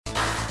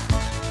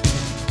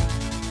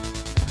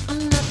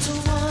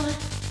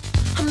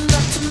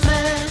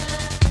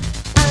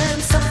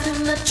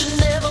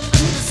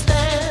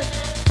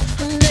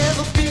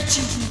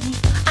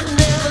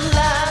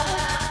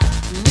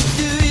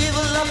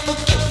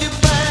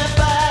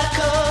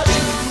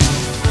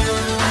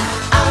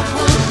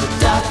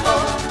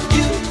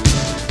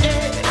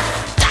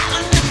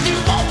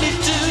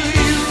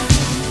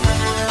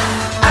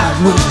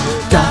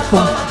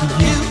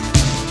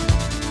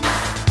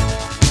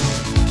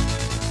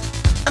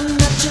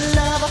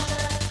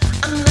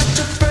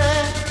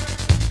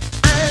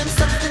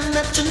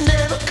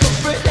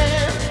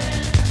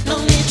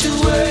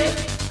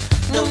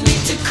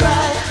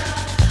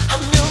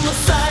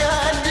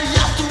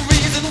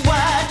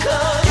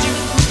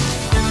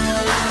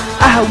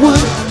I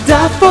would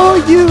die for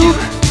you.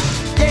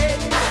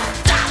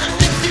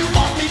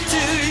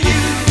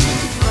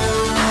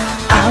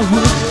 I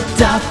would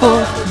die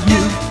for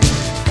you.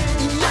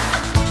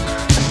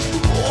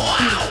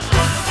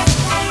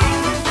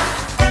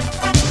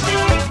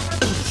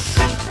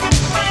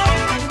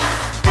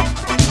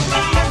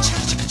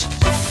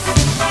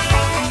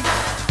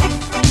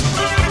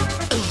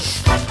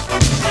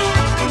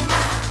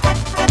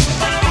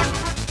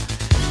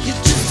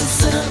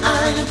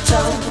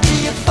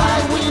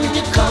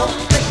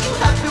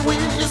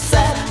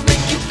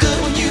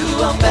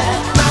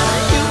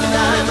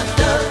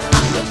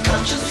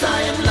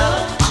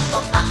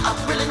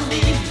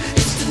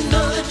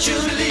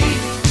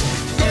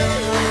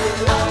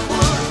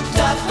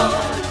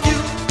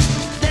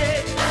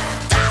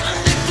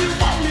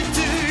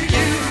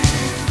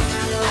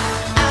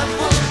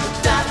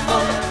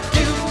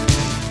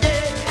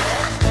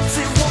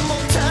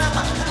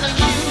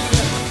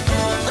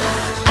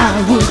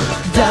 I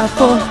would die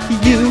for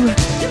you.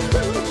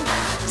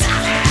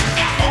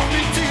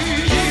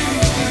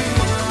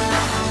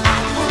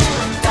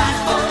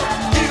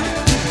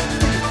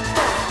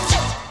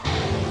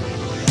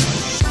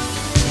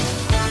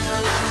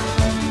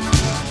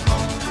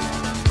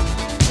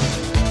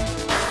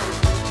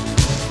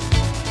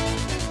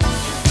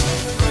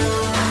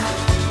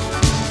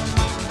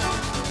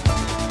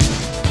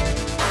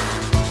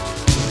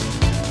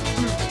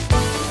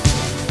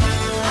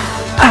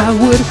 I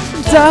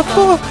would die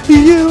for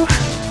you.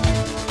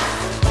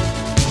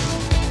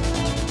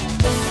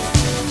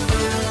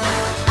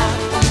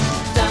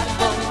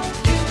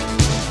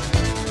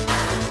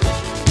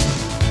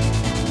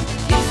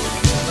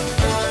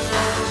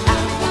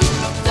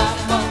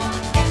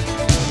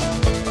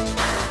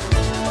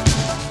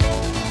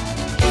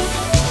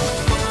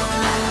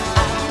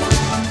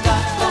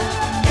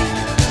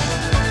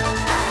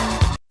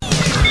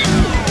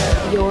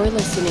 You're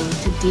listening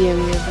to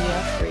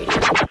DMUVF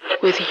Radio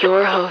with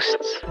your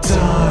hosts,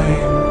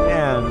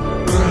 and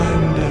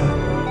Brandon.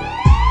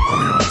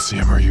 Only on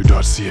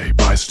CMRU.ca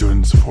by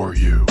students for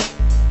you.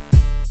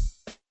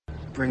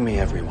 Bring me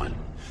everyone.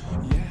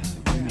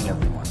 Bring me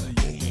everyone.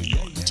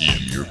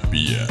 DM your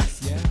BF.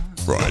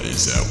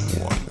 Fridays at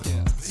 1.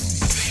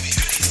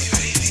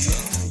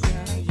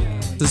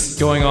 This is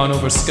going on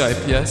over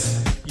Skype,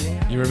 yes?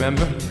 You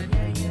remember?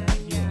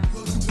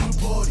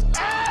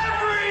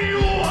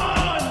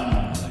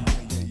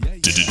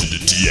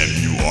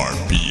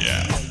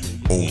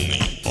 DMURBF.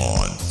 Only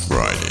on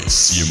Fridays.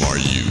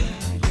 CMRU.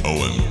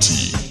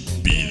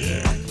 OMT. Be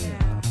there.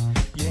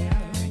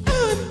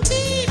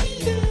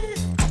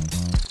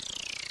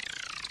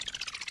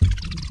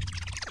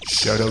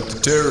 Shout out to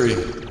Terry.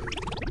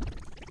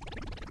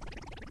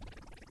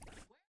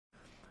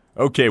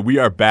 Okay, we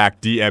are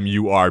back.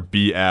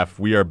 DMURBF.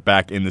 We are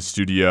back in the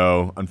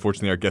studio.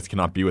 Unfortunately, our guest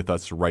cannot be with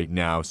us right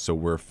now, so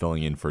we're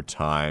filling in for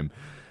time.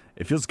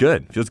 It feels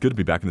good. It feels good to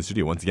be back in the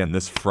studio once again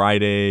this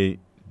Friday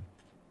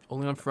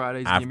Only on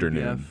Fridays.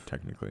 afternoon, DMUVF.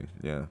 technically.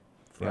 Yeah.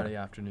 Friday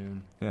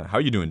afternoon. Yeah. How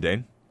are you doing,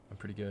 Dane? I'm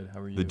pretty good. How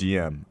are you? The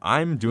DM.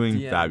 I'm doing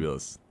DM.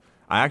 fabulous.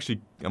 I'm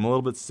a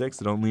little bit sick,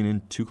 so don't lean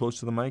in too close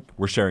to the mic.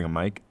 We're sharing a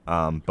mic,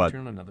 but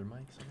Turn on another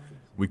mic somewhere?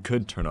 we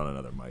could turn on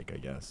another mic, I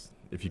guess,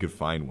 if you could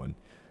find one.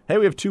 Hey,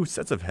 we have 2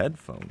 sets of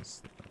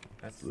headphones.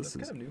 That's This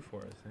kind is- of new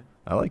for us, eh?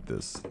 I like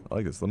this.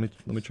 Let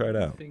me try it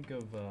out. What do you think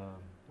of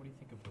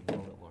the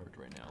world at large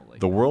right now? Like,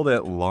 The world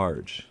at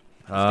large.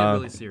 let's get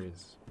really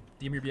serious.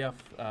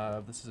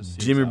 DMUBF, this is a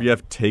serious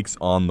DMUBF takes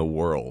on the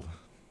world.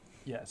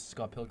 Yes,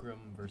 Scott Pilgrim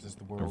versus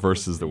the world.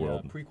 Versus was the the,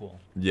 world. Prequel.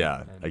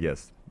 Yeah, And- I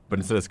guess. But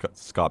instead of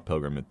Scott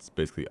Pilgrim, it's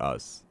basically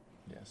us.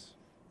 Yes.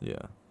 Yeah.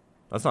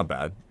 That's not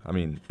bad. I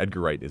mean, Edgar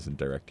Wright isn't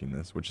directing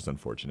this, which is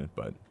unfortunate,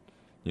 but,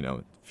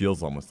 it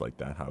feels almost like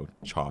that, how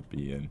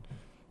choppy and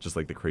just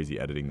like the crazy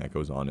editing that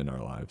goes on in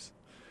our lives.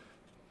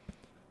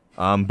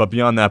 But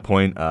beyond that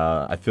point,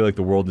 I feel like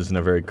the world is in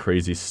a very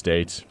crazy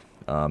state,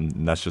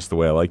 and that's just the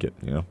way I like it,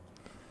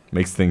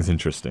 Makes things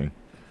interesting.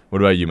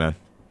 What about you, man?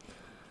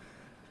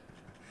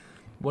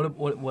 What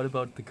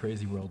about the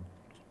crazy world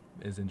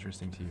is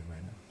interesting to you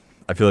right now?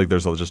 I feel like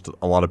there's just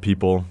a lot of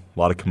people, a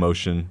lot of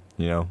commotion,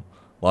 a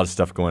lot of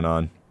stuff going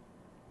on.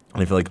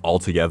 And I feel like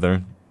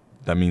altogether,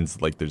 that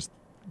means like there's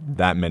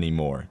that many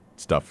more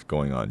stuff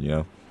going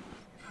on,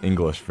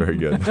 English, very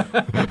good.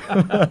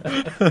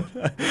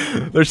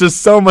 There's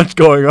just so much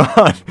going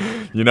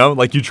on,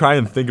 Like you try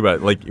and think about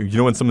it, like,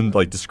 when someone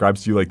like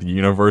describes to you like the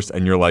universe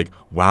and you're like,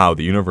 wow,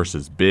 the universe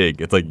is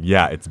big. It's like,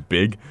 yeah, it's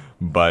big,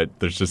 but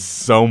there's just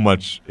so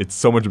much, it's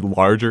so much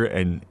larger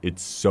and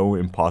it's so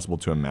impossible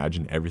to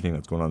imagine everything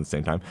that's going on at the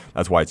same time.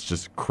 That's why it's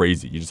just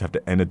crazy. You just have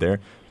to end it there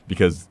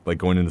because like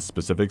going into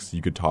specifics,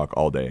 you could talk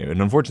all day.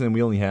 And unfortunately,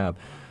 we only have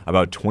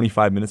about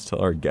 25 minutes till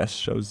our guest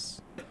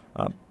shows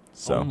up.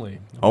 So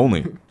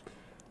only.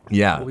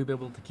 Yeah. Will we be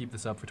able to keep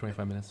this up for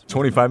 25 minutes?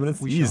 25 minutes?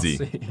 We shall Easy.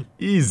 see.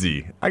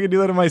 Easy. I can do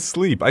that in my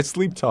sleep. I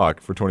sleep talk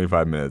for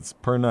 25 minutes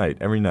per night,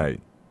 every night.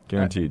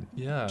 Guaranteed.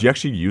 Yeah. Do you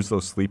actually use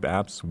those sleep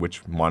apps?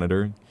 Which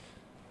monitor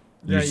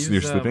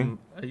You're sleeping?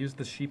 I use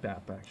the sheep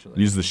app actually.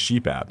 Use the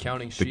sheep app.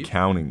 Counting The sheep?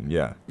 counting,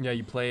 yeah. Yeah,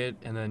 you play it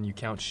and then you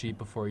count sheep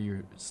before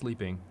you're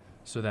sleeping,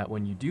 so that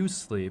when you do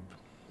sleep,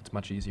 it's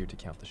much easier to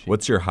count the sheep.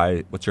 What's your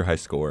high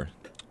score?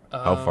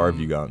 How far have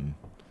you gotten?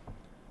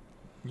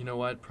 You know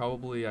what?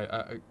 Probably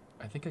I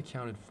think I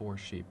counted 4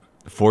 sheep.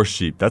 4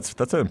 sheep. That's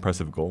an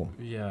impressive goal.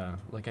 Yeah,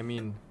 like I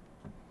mean,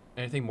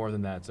 anything more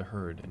than that, it's a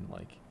herd, and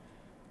like,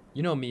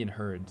 you know me and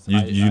herds.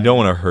 You don't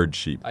want to herd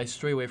sheep. I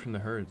stray away from the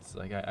herds.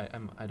 Like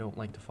I don't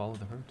like to follow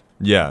the herd.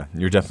 Yeah,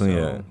 you're definitely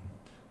So-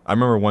 I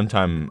remember one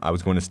time I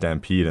was going to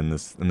Stampede and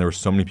there were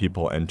so many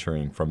people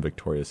entering from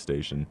Victoria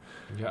Station.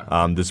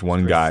 Yeah. This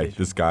one great guy, station.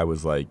 this guy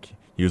was like,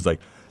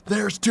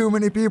 there's too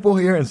many people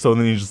here, and so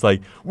then he's just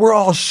like, we're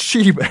all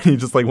sheep, and he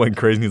just like went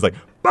crazy, and he's like,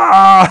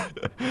 bah,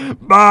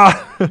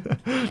 bah,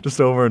 just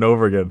over and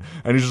over again,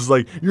 and he's just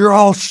like, you're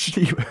all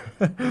sheep.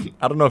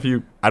 I don't know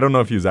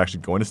if he was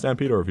actually going to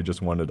Stampede or if he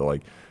just wanted to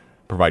like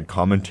provide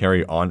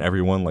commentary on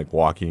everyone like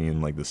walking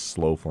in like this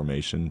slow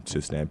formation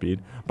to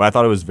Stampede, but I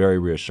thought it was very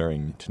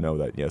reassuring to know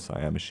that yes, I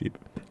am a sheep.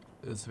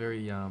 It's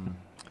very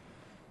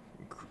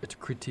it's a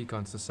critique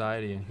on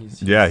society, and He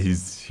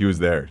was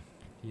there.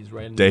 he's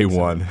right in Day the mix of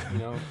one. it, you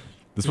know.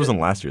 This wasn't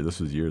last year. This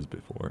was years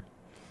before.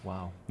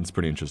 Wow. It's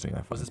pretty interesting. I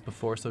Was find. this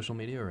before social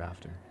media or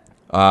after?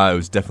 It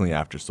was definitely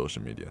after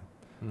social media,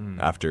 Mm.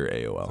 after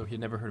AOL. So he'd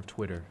never heard of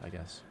Twitter, I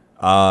guess.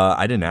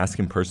 I didn't ask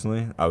him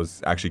personally. I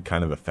was actually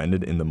kind of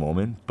offended in the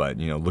moment, but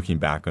looking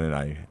back on it,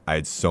 I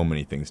had so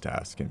many things to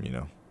ask him.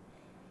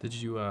 Did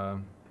you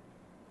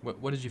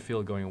what did you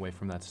feel going away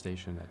from that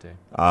station that day?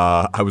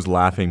 I was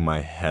laughing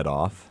my head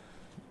off.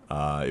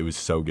 It was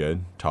so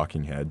good.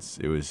 Talking Heads.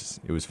 It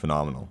was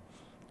phenomenal.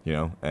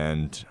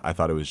 And I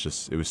thought it was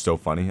so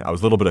funny. I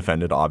was a little bit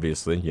offended,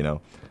 obviously,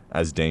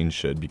 as Dane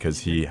should, because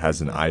he has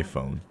an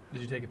iPhone.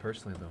 Did you take it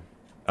personally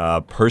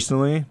though?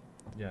 Personally,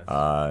 Yes.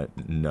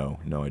 no,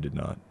 I did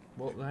not.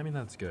 Well, I mean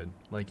that's good.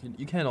 Like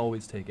you can't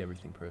always take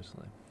everything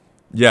personally.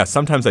 Yeah,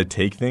 sometimes I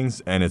take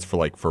things and it's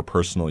for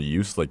personal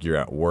use. Like you're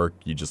at work,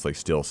 you just like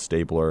steal a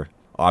stapler.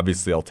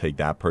 Obviously, I'll take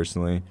that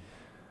personally.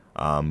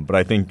 But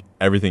I think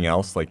everything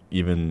else, like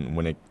even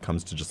when it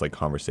comes to just like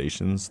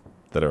conversations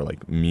that are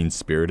like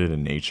mean-spirited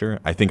in nature,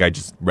 I think I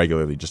just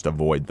regularly just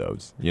avoid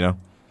those,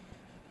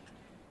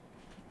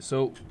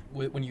 So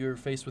when you're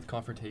faced with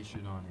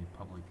confrontation on a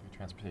public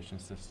transportation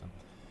system,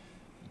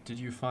 did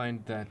you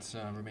find that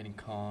remaining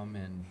calm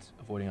and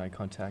avoiding eye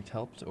contact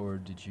helped, or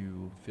did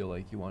you feel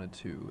like you wanted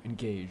to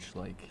engage,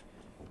 like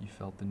you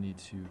felt the need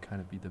to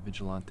kind of be the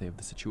vigilante of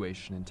the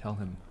situation and tell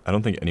him? I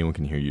don't think anyone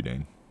can hear you,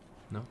 Dane.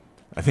 No?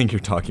 I think you're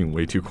talking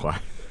way too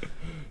quiet.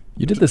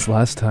 You did this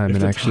last time,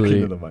 and You're talking actually,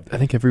 to the mic. I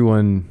think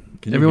everyone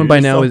Can you hear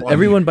yourself on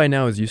everyone here? by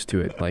now is used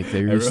to it. Like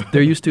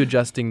they're used to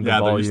adjusting the Yeah,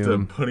 they're volume. used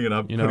to putting it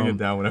up, you putting know, it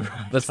down whenever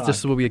I That's talk.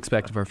 just what we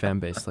expect of our fan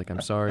base. Like,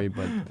 I'm sorry,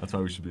 but That's why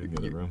we should be in the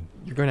other room.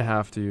 you're going to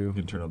have You to.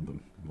 can turn up the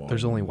volume.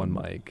 There's only one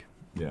mic.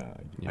 Yeah,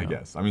 you I know.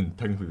 guess. I mean,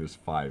 technically there's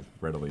 5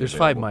 readily There's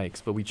available. 5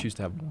 mics, but we choose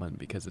to have one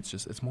because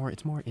it's more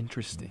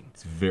interesting.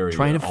 It's very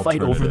Trying to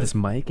fight over alternative. this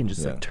mic and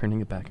just Yeah. like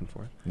turning it back and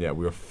forth. Yeah,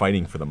 we were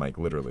fighting for the mic,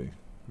 literally.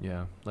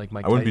 Yeah, like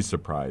Mike. I wouldn't be Tyson-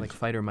 surprised. Like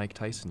fighter Mike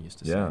Tyson used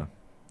to Yeah,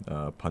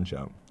 say. Punch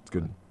Out. It's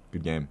good.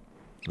 Good game.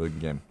 Really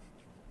good game.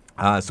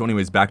 So,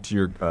 anyways, back to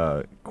your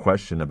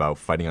question about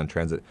fighting on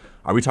transit.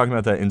 Are we talking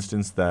about that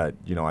instance that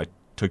I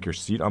took your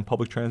seat on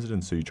public transit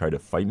and so you tried to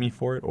fight me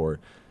for it, or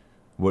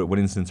what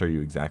instance are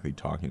you exactly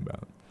talking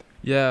about?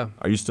 Yeah.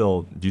 Do you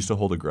still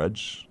hold a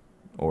grudge,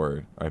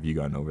 or have you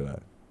gotten over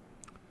that?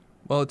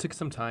 Well, it took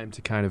some time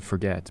to kind of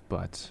forget,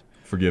 but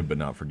Forgive but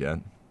not forget.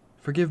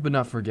 forgive but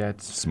not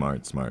forget.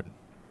 Smart.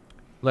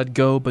 Let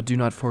go but do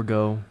not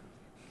forego.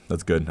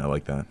 That's good. I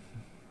like that.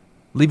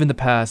 Leave in the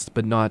past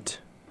but not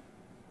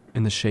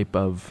in the shape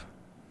of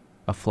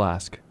a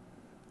flask.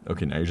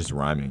 Okay, now you're just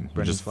rhyming. You're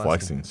Brendan's just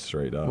flexing. flexing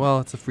straight up.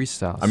 Well, it's a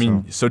freestyle. I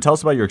mean, so tell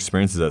us about your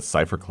experiences at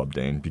Cypher Club,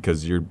 Dane,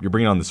 because you're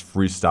bringing on this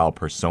freestyle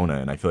persona,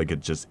 and I feel like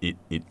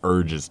it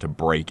urges to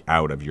break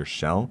out of your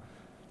shell.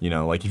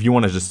 Like if you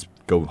want to just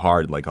go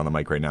hard, like on the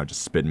mic right now,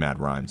 just spit mad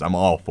rhymes. I'm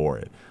all for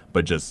it.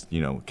 But just,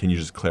 can you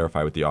just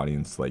clarify with the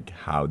audience, like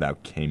how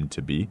that came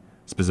to be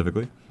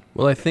specifically?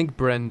 well, I think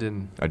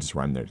Brendan, I just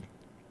rhymed there.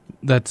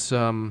 that's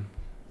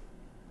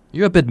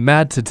you're a bit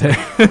mad today.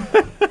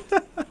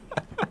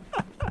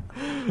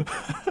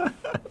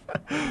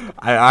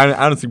 I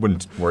honestly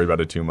wouldn't worry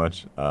about it too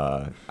much.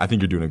 I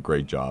think you're doing a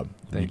great job.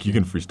 Thank You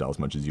can freestyle as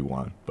much as you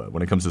want, but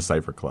when it comes to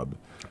Cypher Club,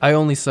 I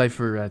only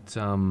cipher at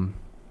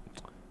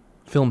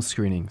film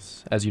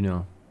screenings, as you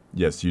know.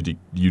 yes, you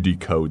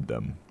decode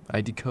them.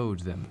 I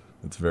decode them.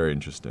 That's very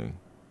interesting.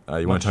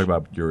 You want Much. to talk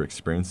about your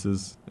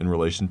experiences in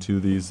relation to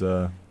these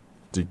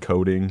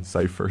decoding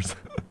ciphers?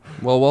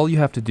 Well, all you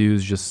have to do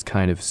is just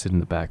kind of sit in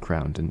the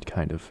background and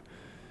kind of,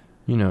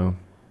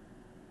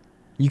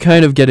 you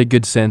kind of get a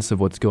good sense of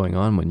what's going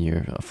on when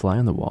you're a fly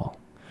on the wall.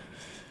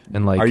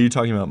 And like, Are you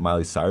talking about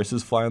Miley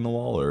Cyrus's fly on the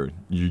wall, or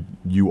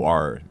you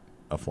are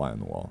a fly on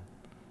the wall?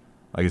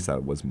 I guess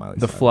that was Miley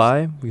The Cyrus.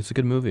 Fly, it's a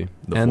good movie.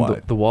 The and Fly.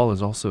 The Wall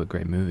is also a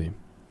great movie.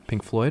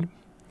 Pink Floyd?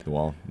 The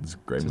Wall. It's a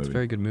great movie. It's a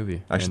very good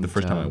movie. Actually, And, the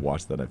first time I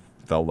watched that, I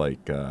felt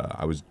like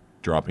I was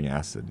dropping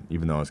acid,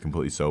 even though I was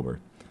completely sober.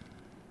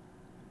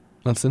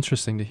 That's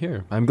interesting to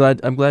hear. I'm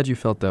glad you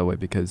felt that way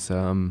because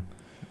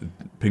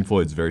Pink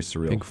Floyd's very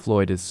surreal. Pink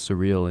Floyd is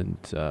surreal, and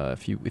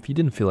if you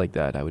didn't feel like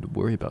that, I would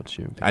worry about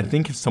you. I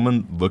think if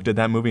someone looked at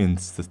that movie and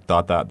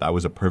thought that that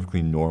was a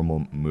perfectly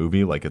normal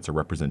movie, like it's a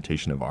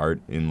representation of art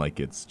in like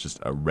it's just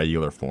a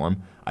regular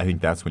form, I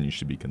think that's when you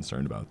should be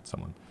concerned about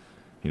someone,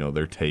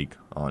 their take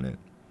on it.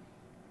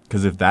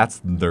 Because if that's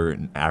their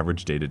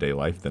average day-to-day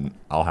life, then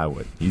I'll have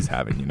what he's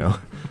having,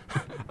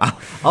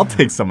 I'll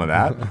take some of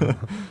that.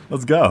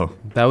 Let's go.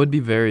 That'd be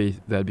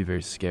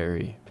very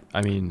scary.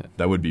 I mean,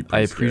 That would be I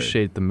pretty scary.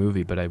 appreciate the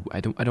movie, but I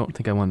don't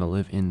think I want to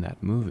live in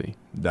that movie.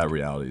 That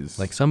reality is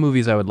Like some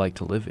movies I would like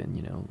to live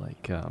in,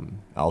 like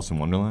Alice in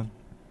Wonderland,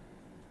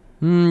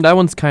 that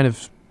one's kind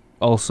of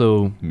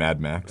also Mad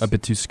Max. a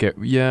bit too scary.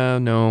 Yeah,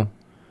 no.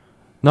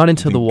 Not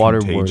into the think water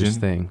Contagion? wars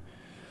thing.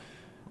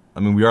 I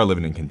mean, we are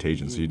living in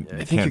Contagion, so you I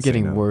think can't you're say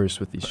getting no. worse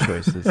with these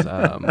choices. We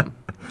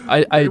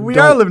don't-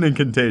 are living in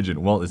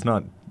Contagion. Well, it's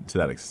not to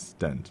that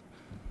extent,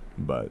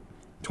 but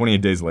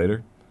 28 Days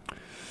Later,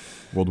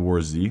 World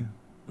War Z.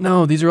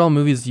 No, these are all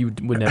movies you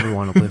would never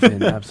want to live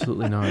in.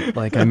 Absolutely not.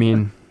 Like, I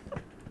mean,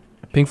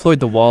 Pink Floyd,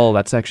 The Wall,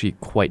 that's actually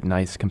quite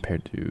nice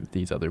compared to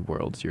these other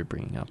worlds you're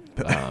bringing up.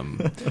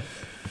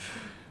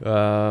 What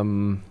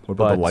about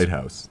but- The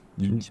Lighthouse?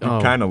 You Oh.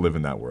 kind of live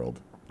in that world.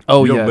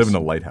 Oh, you don't yes. live in a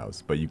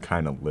lighthouse, but you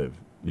kind of live.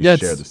 You Yeah,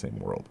 share it's- the same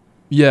world.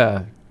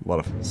 Yeah. A lot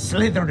of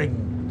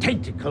Slithering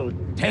tentacled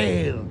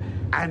tail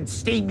and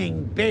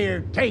steaming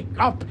beard take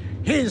up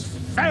his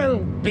fell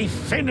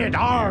befinned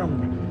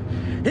arm,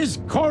 his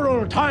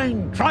coral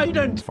tine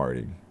trident.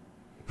 farting.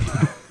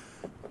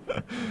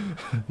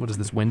 What is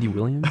this, Wendy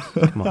Williams?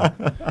 Come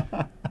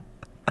on.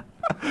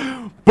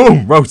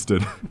 Boom,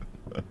 roasted.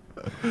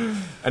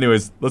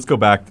 Anyways, let's go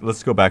back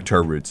to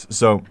our roots.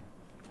 So,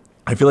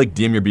 I feel like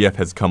DM Your BF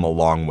has come a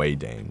long way,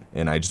 Dane,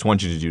 and I just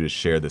want you to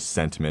share this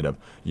sentiment of,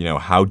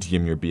 how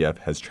DM Your BF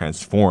has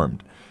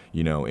transformed,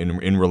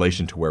 in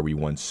relation to where we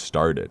once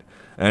started.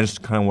 And I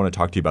just kind of want to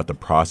talk to you about the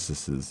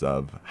processes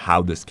of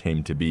how this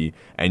came to be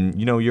and,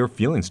 your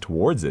feelings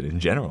towards it in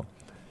general.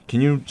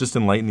 Can you just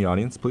enlighten the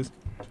audience, please?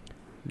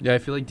 Yeah, I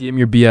feel like DM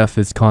Your BF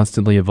is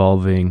constantly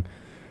evolving.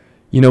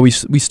 We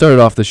started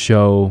off the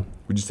show.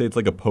 Would you say it's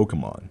like a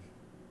Pokemon?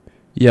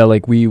 Yeah,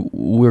 like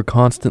we're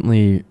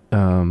constantly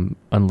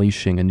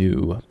unleashing a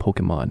new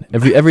Pokemon.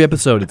 Every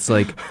episode, it's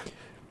like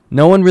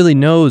no one really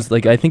knows.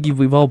 Like I think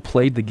we've all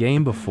played the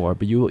game before,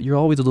 but you're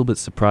always a little bit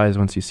surprised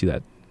once you see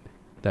that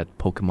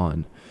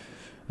Pokemon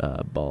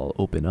ball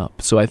open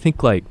up. So I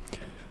think like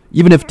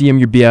even if DM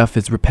Your BF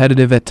is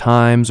repetitive at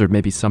times, or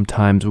maybe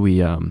sometimes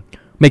we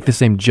make the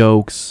same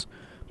jokes,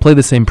 play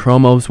the same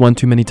promos one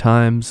too many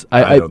times.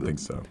 I don't think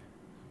so.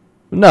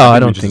 No, I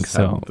don't think just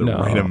have so. The No,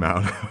 right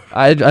amount.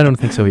 I don't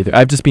think so either.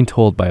 I've just been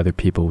told by other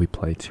people we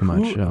play too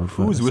much of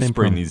Who's the same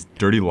whispering promo. these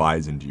dirty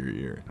lies into your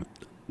ear?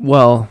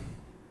 Well,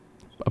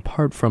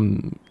 apart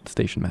from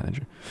station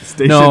manager.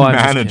 Station No, I'm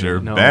just manager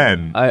kidding. No,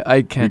 Ben.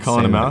 I can't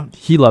calling say him that. out?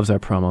 He loves our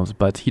promos,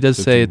 but he does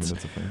say 15 it's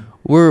minutes of fame.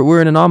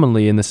 we're an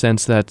anomaly in the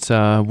sense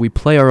that we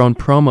play our own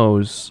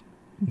promos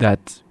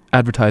that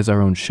advertise our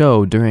own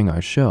show during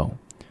our show.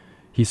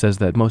 He says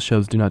that most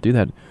shows do not do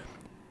that.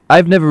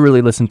 I've never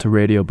really listened to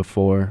radio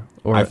before,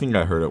 or I think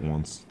I heard it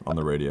once on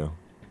the radio.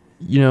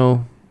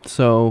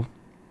 so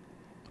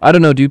I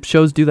don't know. Do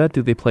shows do that?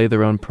 Do they play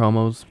their own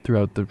promos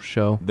throughout the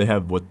show? They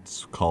have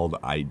what's called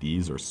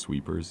IDs or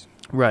sweepers.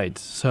 Right.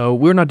 So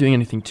we're not doing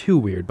anything too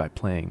weird by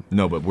playing.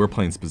 No, but we're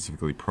playing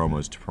specifically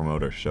promos to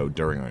promote our show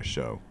during our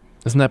show.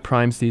 Isn't that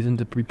prime season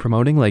to be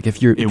promoting? Like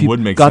if you've would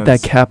make got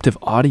that sense. captive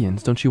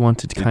audience, don't you want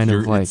to kind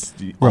of like It's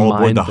all aboard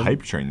remind the them?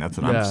 hype train. That's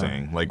what Yeah. I'm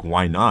saying. Like,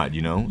 why not?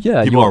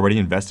 Yeah, people you- already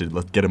invested.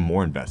 Let's get them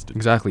more invested.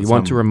 Exactly. You Let's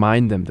want have to 'em-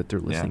 remind them that they're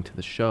listening to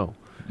the show.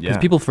 Because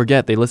Yeah. people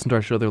forget. They listen to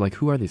our show. They're like,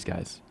 who are these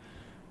guys?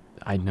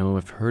 I know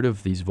I've heard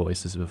of these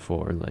voices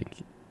before. Like,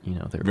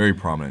 they're Very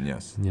prominent.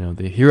 Yes.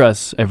 they hear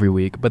us every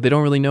week, but they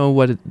don't really know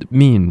what it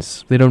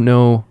means. They don't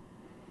know.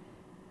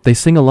 They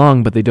sing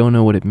along, but they don't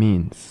know what it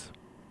means.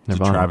 It's a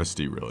Nirvana.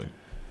 travesty, really.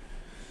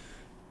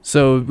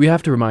 So we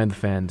have to remind the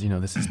fans,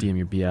 this is DM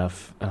Your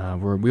BF.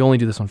 We only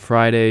do this on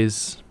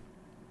Fridays.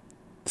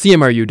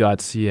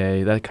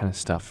 CMRU.ca, that kind of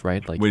stuff,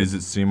 right? Like Wait, is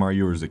it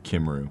Simru or is it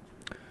Kimru?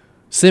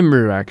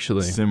 Simru,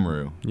 actually.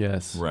 Simru.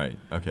 Yes. Right.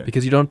 Okay.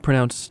 Because you don't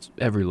pronounce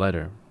every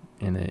letter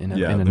in a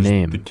there's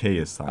name. The K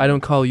is silent. I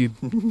don't call you.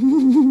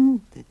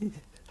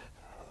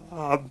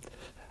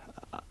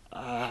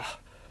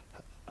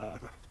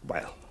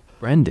 Well,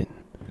 Brendan.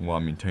 Well, I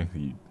mean,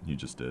 technically, you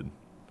just did.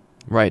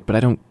 Right, but I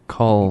don't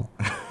call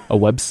a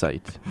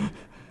website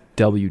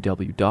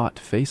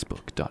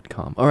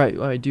www.facebook.com. All right,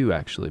 I do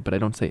actually, but I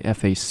don't say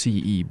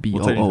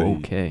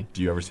FACEBOOK.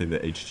 Do you ever say the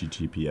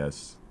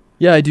HTTPS?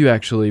 Yeah, I do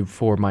actually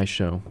for my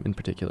show in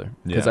particular.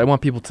 Because Yeah. I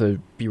want people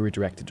to be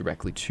redirected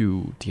directly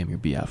to DM Your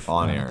BF.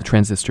 On air. The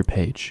Transistor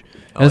page.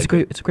 I And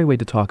like it's a great way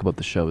to talk about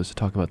the show, is to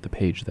talk about the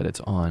page that it's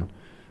on.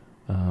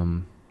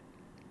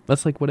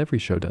 That's like what every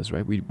show does,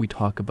 right? We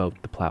talk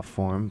about the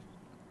platform,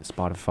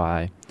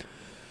 Spotify.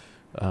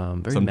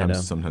 Very meta.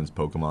 Sometimes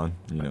Pokemon,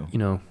 you know. You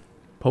know,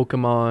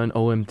 Pokemon,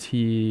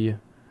 OMT.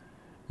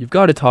 You've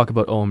got to talk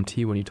about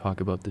OMT when you talk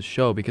about this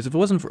show, because if it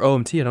wasn't for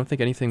OMT, I don't think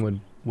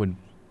anything would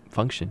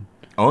function.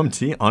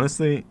 OMT,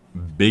 honestly,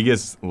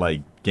 biggest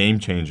like game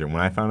changer. When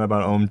I found out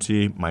about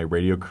OMT, my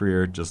radio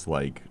career just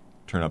like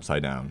turned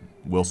upside down.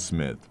 Will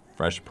Smith,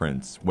 Fresh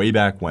Prince, way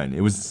back when.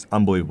 It was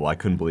unbelievable. I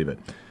couldn't believe it.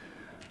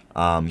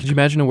 Could you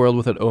imagine a world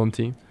without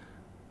OMT?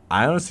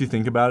 I honestly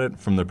think about it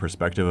from the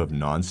perspective of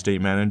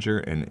non-state manager,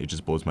 and it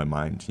just blows my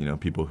mind. You know,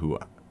 people who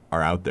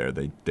are out there,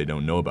 they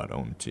don't know about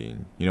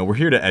OMT. You know, we're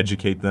here to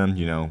educate them,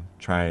 you know,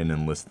 try and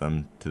enlist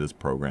them to this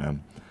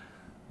program.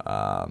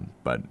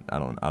 But I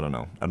don't know. I don't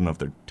know if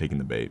they're taking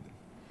the bait.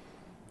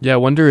 Yeah, I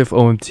wonder if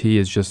OMT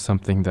is just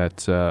something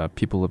that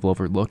people have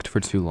overlooked for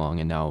too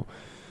long, and now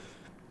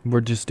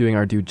we're just doing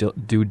our due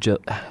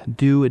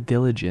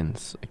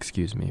diligence.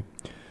 Excuse me.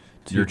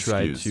 To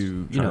try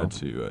to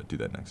do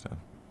that next time.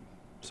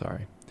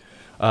 Sorry,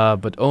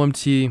 but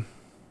OMT.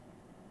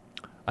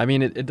 I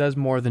mean, it does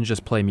more than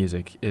just play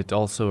music. It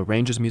also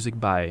arranges music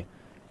by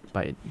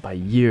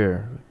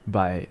year,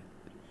 by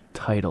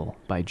title,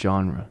 by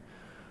genre.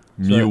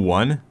 Mew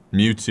 1?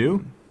 Mew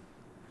 2?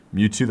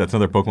 Mew 2, that's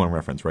another Pokemon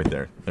reference right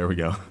there. There we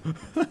go.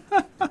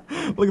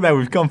 Look at that,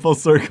 we've come full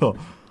circle.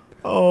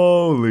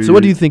 Holy. So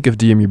what do you think of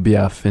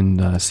DMUBF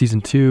in Season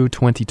 2,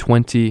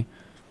 2020?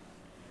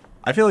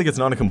 I feel like it's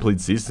not a complete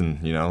season,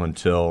 you know,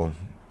 until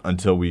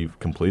we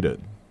complete it.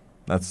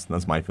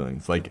 That's my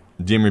feelings. Like,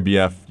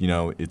 DMUBF, you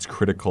know, it's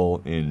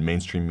critical in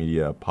mainstream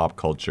media, pop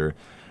culture.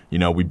 You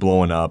know, we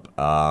blowing up.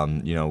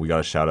 You know, we got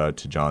a shout out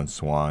to John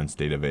Swan,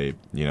 State of Ape,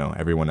 you know,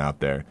 everyone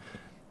out there.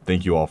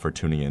 Thank you all for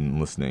tuning in and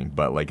listening.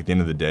 But, like, at the end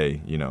of the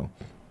day, you know,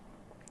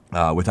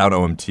 without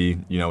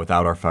OMT, you know,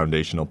 without our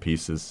foundational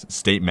pieces,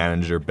 State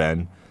Manager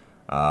Ben,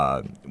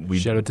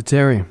 shout out to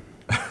Terry.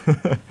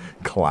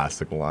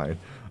 Classic line.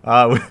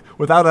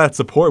 Without that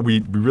support, we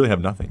really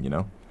have nothing, you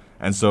know?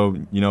 And so,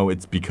 you know,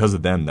 it's because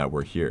of them that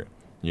we're here,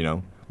 you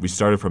know? We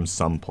started from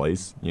some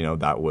place, you know,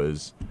 that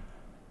was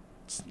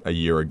a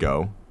year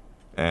ago.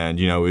 And,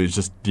 you know, it was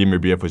just,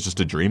 DMUBF was just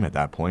a dream at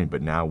that point,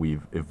 but now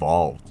we've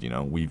evolved, you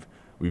know? We've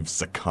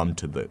succumbed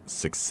to the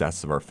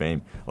success of our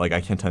fame. Like,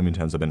 I can't tell how many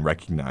times I've been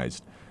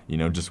recognized, you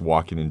know, just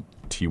walking in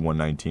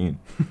T119.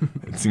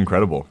 It's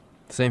incredible.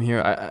 Same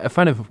here. I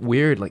find it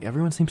weird. Like,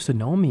 everyone seems to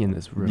know me in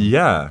this room.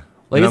 Yeah.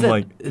 Like,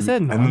 is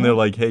that normal? And then they're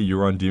like, hey, you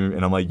were on DMUBF.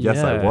 And I'm like, yes,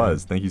 I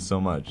was. Thank you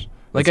so much.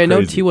 Like, I know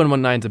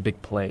T119's a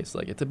big place.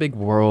 Like, it's a big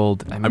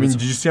world. I mean,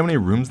 did you see how many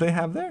rooms they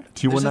have there?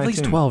 T119. There's at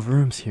least 12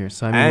 rooms here.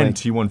 So I mean, and like,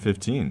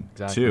 T115,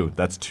 exactly. too.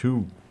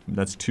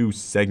 That's two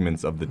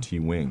segments of the T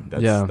wing.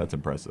 That's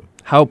impressive.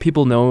 How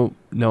people know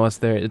us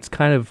there, it's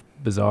kind of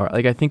bizarre.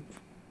 Like, I think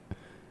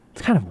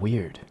it's kind of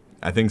weird.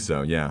 I think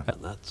so, yeah.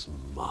 That's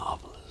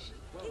marvelous.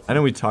 I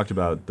know we talked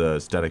about the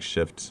Static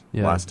Shift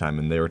last time,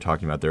 and they were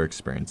talking about their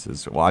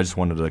experiences. Well, I just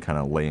wanted to kind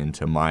of lay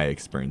into my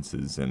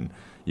experiences, and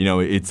you know,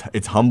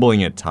 it's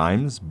humbling at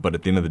times, but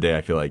at the end of the day,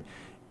 I feel like,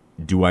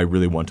 do I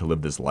really want to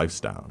live this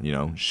lifestyle? You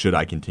know, should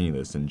I continue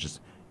this and just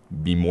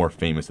be more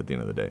famous at the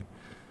end of the day?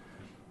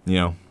 You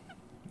know,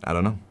 I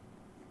don't know.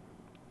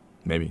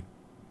 Maybe.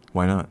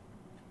 Why not?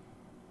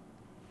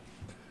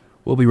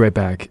 We'll be right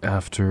back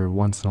after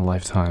Once in a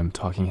Lifetime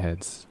Talking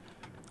Heads.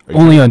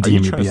 Only on DMUBF. Are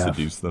you trying to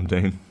seduce them,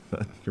 Dane?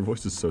 Your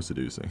voice is so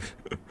seducing.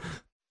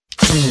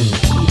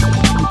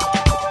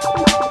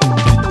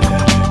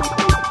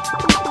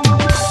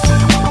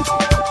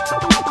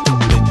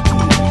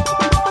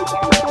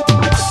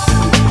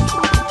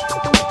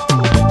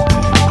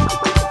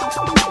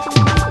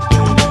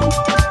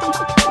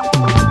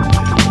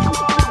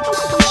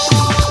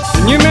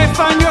 You may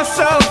find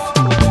yourself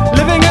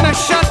living in a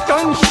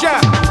shotgun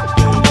shack,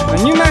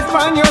 and you may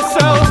find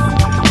yourself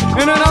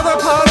in another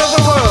part of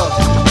the world,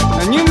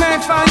 and you may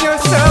find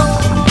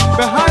yourself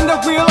behind the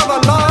wheel of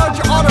a large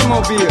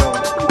automobile,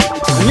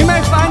 and you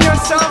may find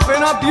yourself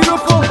in a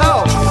beautiful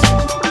house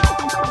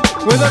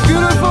with a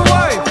beautiful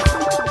wife,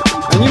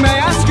 and you may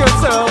ask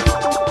yourself,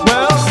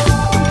 well,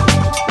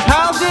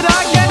 how did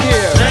I get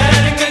here?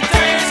 Letting the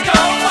days go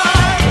by,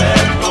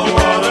 let the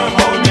water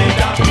hold me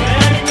down.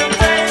 Letting the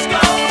days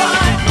go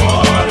by,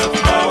 water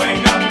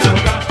flowing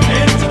underground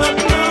into the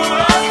blue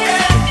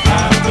again.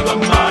 After the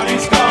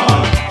money's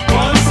gone,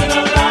 once in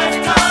a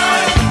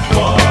lifetime,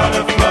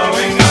 water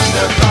flowing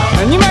underground.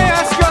 And you may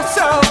ask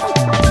yourself,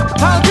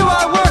 how do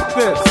I work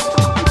this?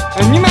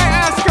 And you may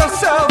ask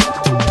yourself,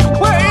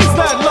 where is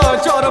that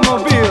large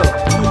automobile?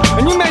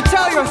 And you may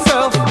tell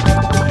yourself,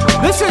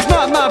 this is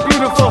not my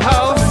beautiful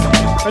house.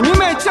 And you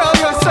may tell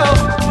yourself,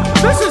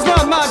 this is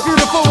not my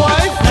beautiful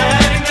wife.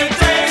 Letting the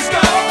days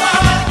go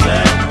by,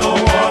 let the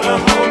water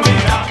hold me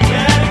down.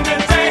 Letting the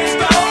days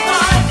go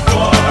by,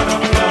 water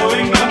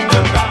flowing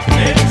underground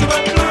into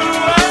the blue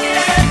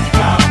again.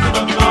 After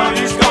the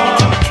money's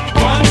gone,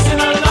 once in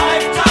a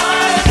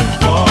lifetime,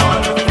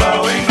 water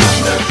flowing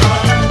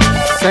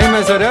underground. Same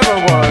as it ever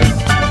was.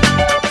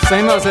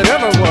 Same as it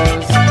ever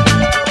was.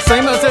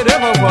 Same as it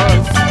ever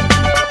was.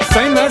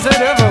 Same as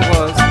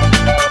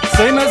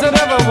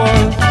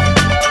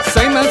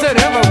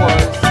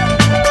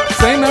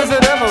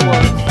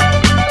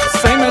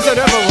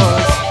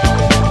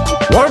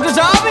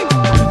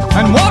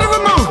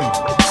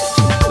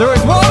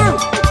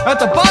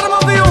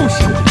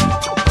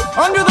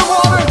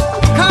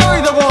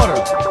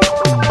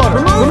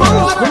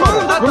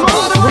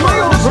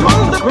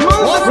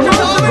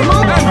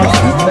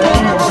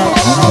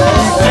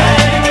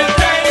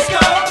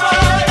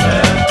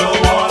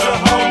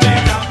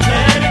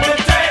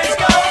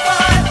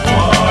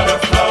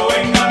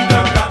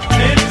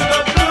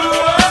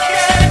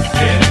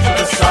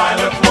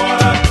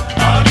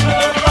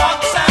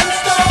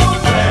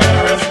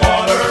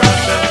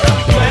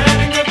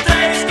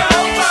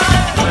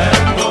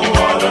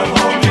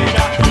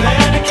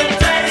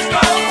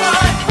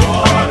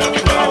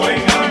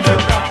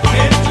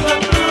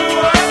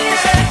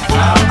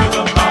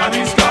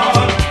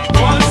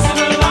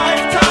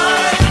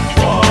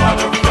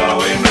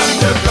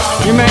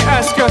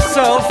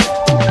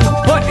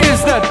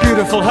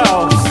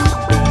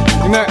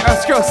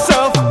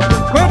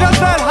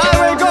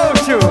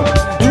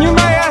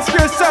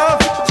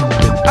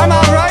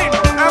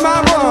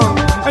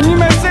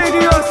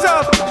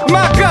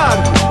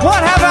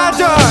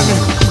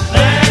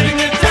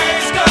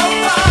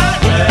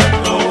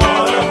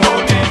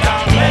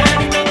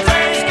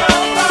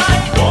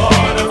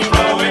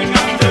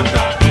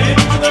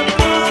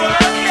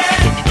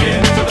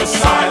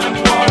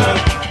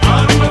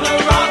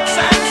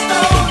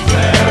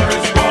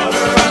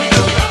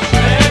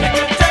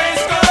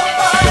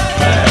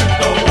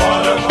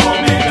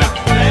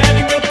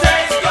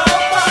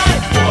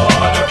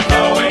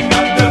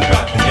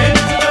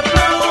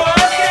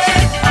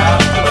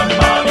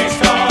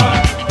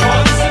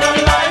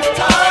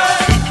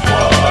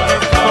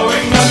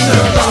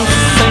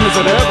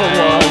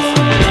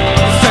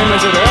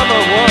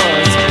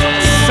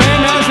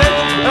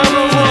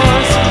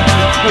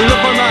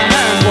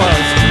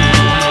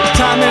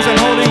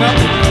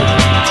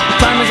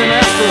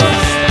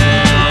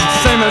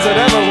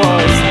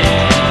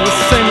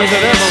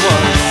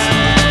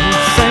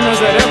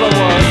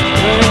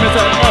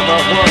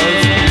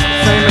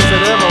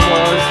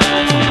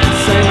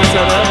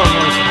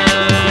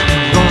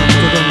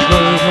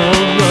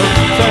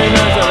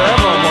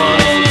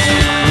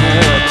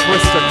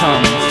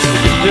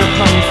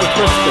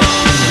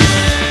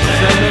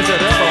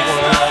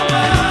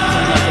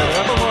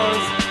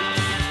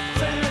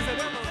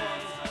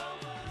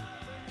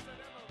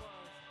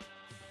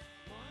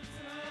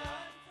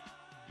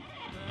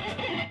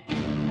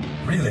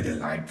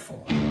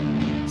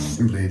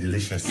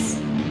Delicious.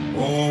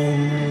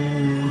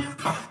 Oh.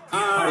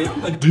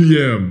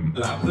 DM.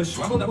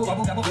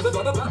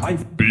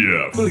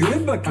 BF.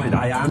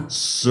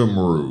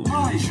 Simru.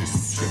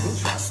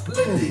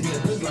 Splendid.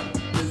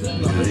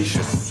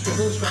 Delicious.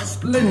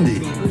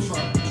 Splendid.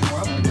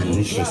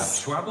 Delicious.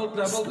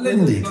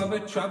 Splendid.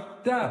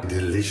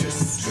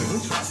 Delicious.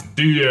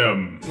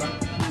 DM.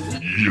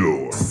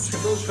 Your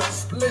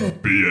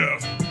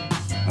BF.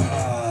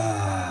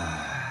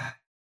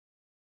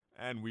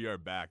 And we are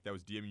back. That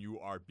was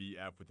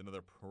DMURBF with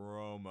another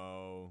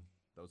promo.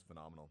 That was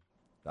phenomenal.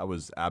 That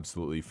was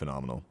absolutely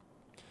phenomenal.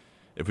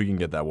 If we can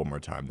get that one more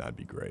time, that'd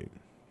be great.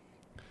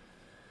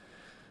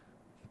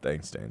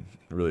 Thanks, Dane.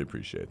 I really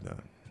appreciate that.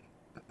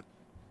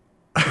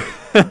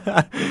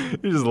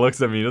 He just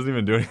looks at me. He doesn't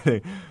even do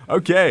anything.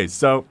 Okay,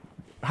 so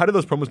how did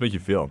those promos make you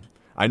feel?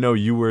 I know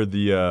you were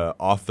the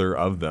author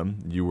of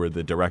them. You were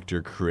the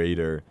director,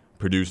 creator,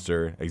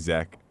 producer,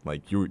 exec.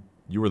 Like, you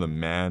were the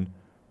man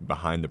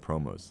behind the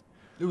promos.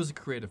 It was a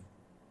creative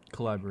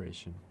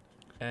collaboration.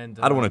 And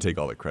I don't want to take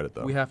all the credit,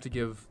 though. We have to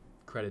give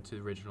credit to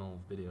the original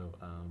video.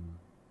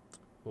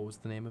 What was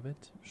the name of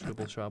it?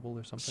 Scribble Shrabble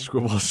or something?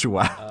 Scribble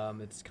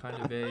Shrabble. It's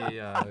kind of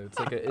a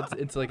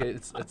it's like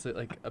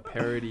a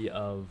parody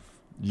of.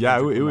 Yeah,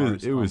 Kendrick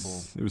it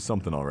Lamar's was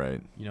something, all right.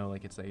 You know,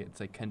 like it's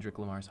like Kendrick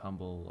Lamar's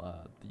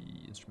Humble,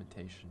 the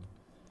instrumentation.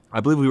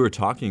 I believe we were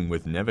talking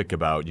with Nevik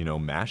about, you know,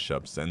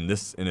 mashups, and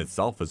this in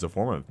itself is a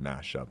form of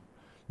mashup,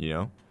 you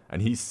know?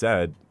 And he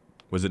said,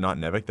 was it not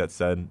Nevik that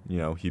said, you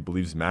know, he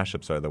believes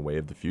mashups are the way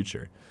of the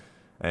future?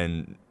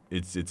 And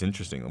it's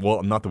interesting.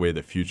 Well, not the way of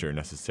the future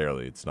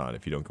necessarily. It's not.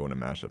 If you don't go into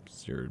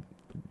mashups, you're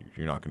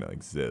not going to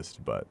exist.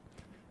 But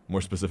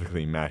more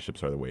specifically,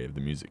 mashups are the way of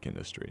the music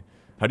industry.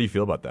 How do you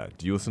feel about that?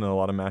 Do you listen to a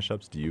lot of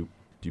mashups? Do you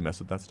mess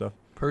with that stuff?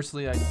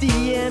 Personally, I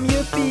DM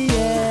your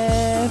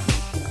BF.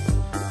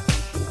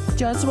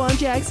 Just one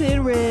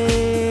Jackson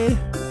Reed.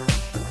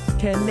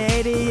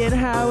 Canadian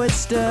Howard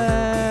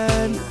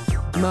Stern.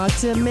 Mark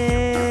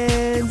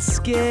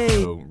Taminsky.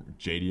 Oh,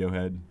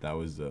 JDO that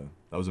was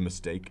a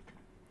mistake.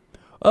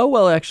 Oh,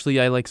 well, actually,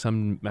 I like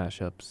some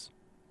mashups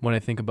when I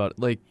think about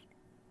it.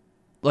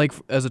 Like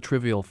as a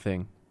trivial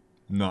thing.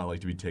 Not like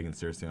to be taken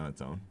seriously on its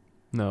own.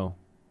 No.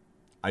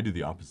 I do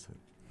the opposite.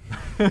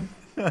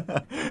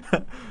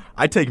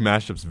 I take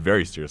mashups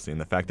very seriously,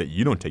 and the fact that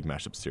you don't take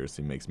mashups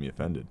seriously makes me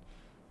offended.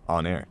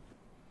 On air.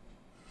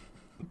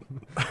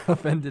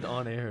 Offended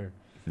on air.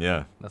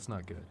 Yeah. That's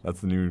not good. That's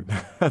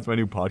that's my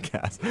new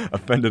podcast.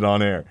 Offended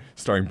on Air,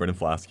 starring Brendan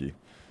Flasky.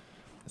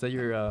 Is that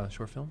your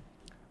short film?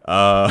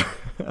 I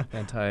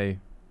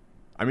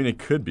mean, it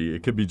could be.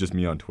 It could be just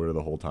me on Twitter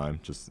the whole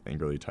time, just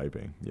angrily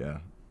typing. Yeah.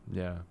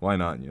 Yeah. Why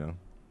not, you know?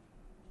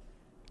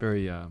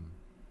 Very, you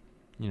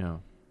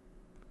know.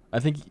 I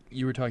think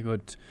you were talking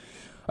about...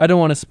 I don't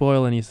want to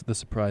spoil any of the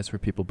surprise for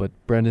people, but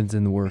Brendan's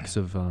in the works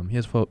of... he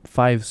has 5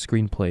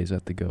 screenplays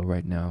at the go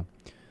right now.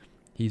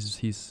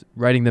 He's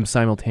writing them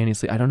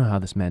simultaneously. I don't know how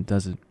this man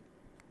does it.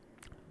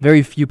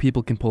 Very few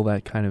people can pull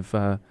that kind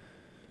of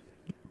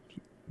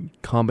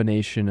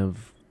combination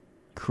of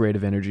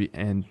creative energy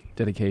and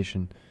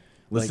dedication.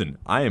 Listen,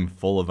 I am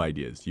full of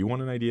ideas. You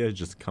want an idea?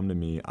 Just come to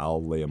me.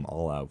 I'll lay them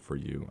all out for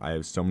you. I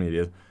have so many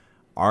ideas.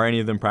 Are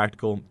any of them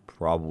practical?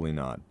 Probably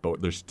not.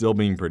 But they're still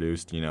being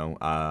produced, you know.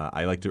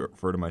 I like to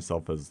refer to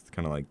myself as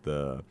kind of like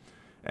the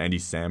Andy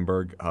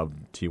Samberg of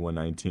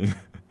T119.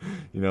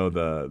 You know,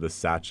 the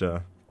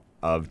Sacha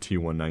of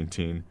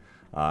T119.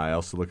 I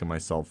also look at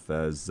myself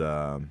as...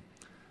 who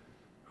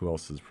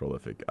else is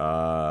prolific?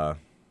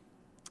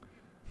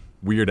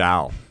 Weird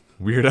Al.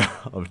 Weird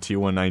Al of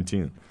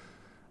T119.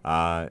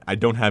 I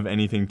don't have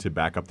anything to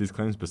back up these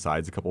claims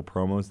besides a couple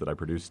promos that I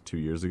produced 2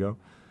 years ago.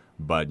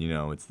 But, you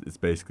know, it's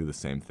basically the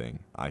same thing,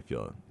 I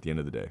feel, at the end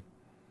of the day.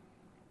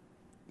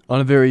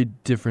 On a very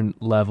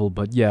different level,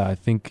 but yeah, I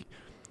think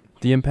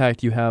the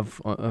impact you have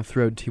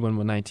throughout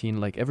T119,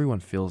 like,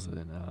 everyone feels it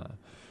and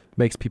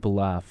makes people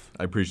laugh.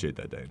 I appreciate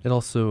that, Dane. It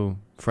also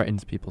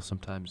frightens people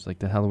sometimes, like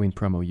the Halloween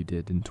promo you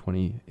did in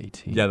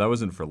 2018. Yeah, that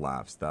wasn't for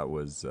laughs. That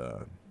was...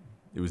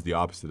 it was the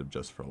opposite of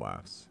just for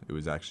laughs. It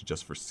was actually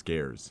just for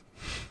scares.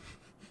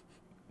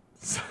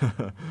 So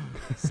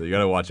you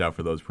gotta watch out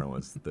for those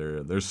promos.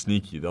 They're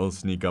sneaky. They'll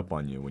sneak up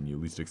on you when you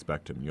least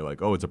expect them. You're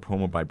like, oh, it's a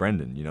promo by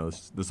Brendan. You know,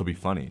 this will be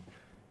funny.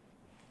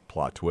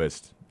 Plot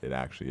twist. It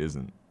actually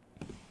isn't.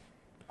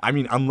 I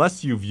mean,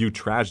 unless you view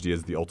tragedy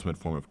as the ultimate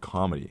form of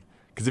comedy.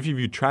 Because if you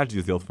view tragedy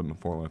as the ultimate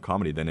form of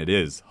comedy, then it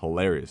is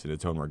hilarious in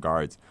its own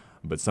regards.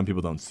 But some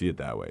people don't see it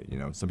that way. You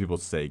know, some people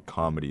say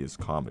comedy is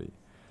comedy.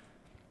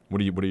 What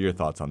are your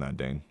thoughts on that,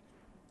 Dane?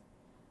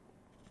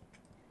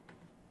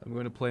 I'm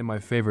going to play my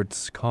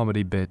favorite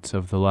comedy bit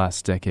of the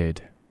last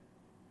decade.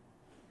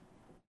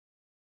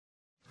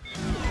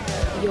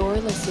 You're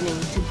listening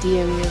to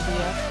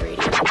DMURBF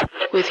Radio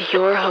with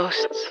your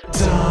hosts,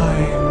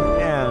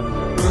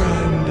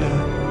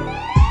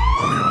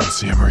 Only on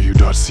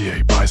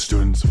CMRU.ca by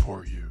students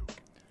for you.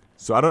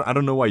 So I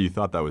don't know why you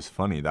thought that was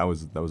funny. That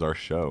was our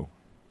show.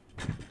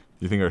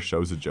 You think our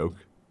show's a joke?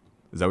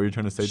 Is that what you're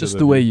trying to say? It's just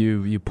the way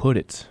you put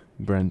it,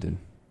 Brendan.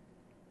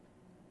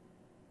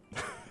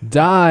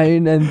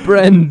 Dine and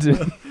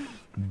Brendan.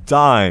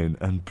 Dine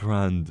and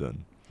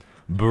Brandon.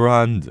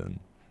 Brandon.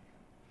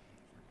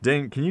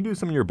 Dane, can you do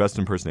some of your best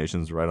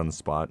impersonations right on the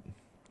spot?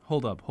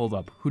 Hold up.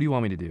 Who do you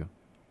want me to do?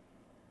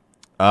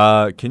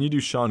 Can you do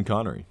Sean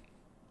Connery?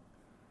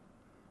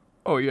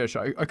 Oh, yes,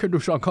 I can do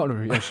Sean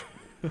Connery, yes.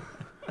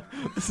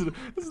 This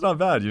is not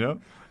bad, you know?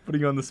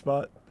 Putting you on the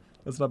spot.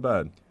 That's not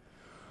bad.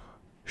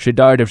 She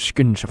died of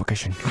skin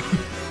suffocation.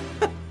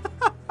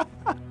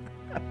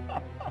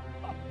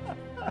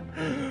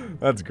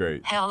 That's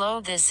great.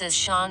 Hello, this is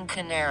Sean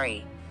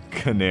Canary.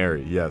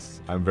 Canary,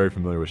 yes. I'm very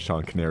familiar with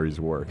Sean Canary's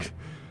work.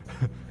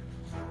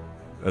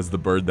 As the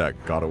bird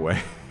that got away.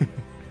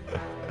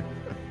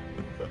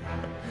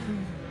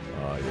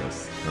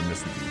 Yes.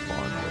 Reminiscent of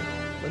Bond.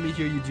 Let me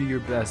hear you do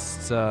your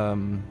best,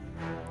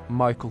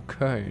 Michael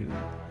Caine.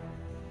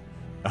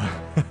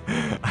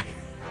 I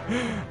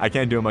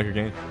can't do a Michael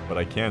Caine, but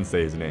I can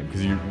say his name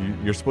because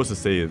you're supposed to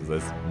say it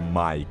as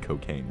my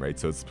cocaine, right?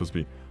 So it's supposed to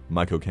be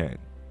my cocaine.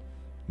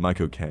 My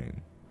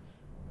cocaine.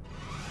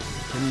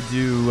 Can you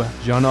do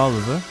John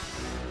Oliver?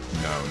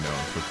 No.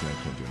 Unfortunately,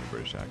 I can't do any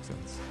British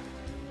accents.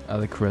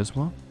 Alec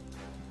Creswell?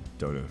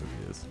 Don't know who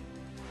he is.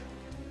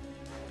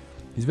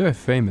 He's very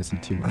famous in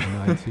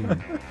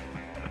T19.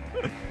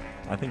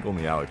 I think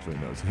only Alex really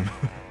knows him.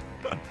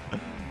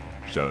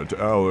 Shout out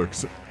to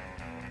Alex.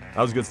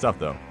 That was good stuff,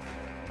 though.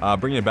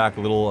 Bringing it back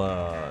a little,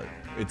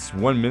 it's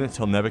 1 minute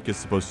till Nevik is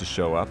supposed to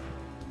show up.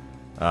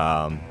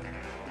 The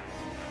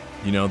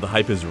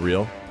hype is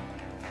real.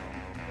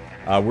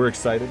 We're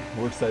excited.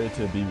 We're excited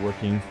to be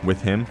working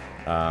with him,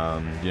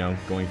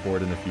 going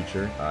forward in the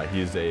future.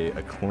 He is a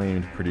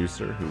acclaimed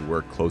producer who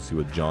worked closely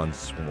with John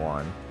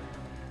Swan.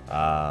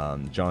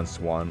 John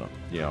Swan,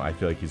 I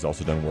feel like he's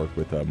also done work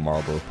with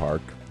Marlborough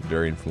Park,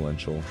 very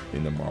influential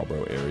in the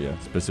Marlborough area,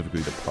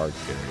 specifically the Park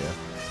area,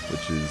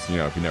 which is, if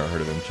you've never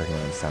heard of him, check him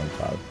out on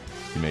SoundCloud.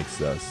 He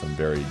makes some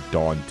very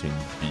daunting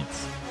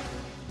beats.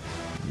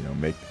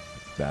 Make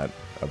that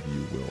of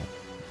you will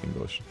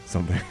English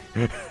something.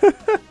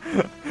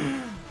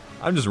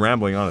 I'm just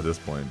rambling on at this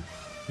point.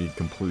 Be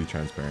completely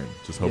transparent.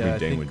 Just hoping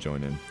Dane would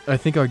join in. I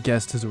think our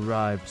guest has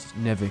arrived,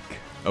 Nevik.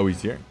 Oh,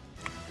 he's here?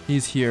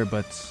 He's here,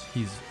 but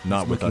he's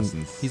not with us.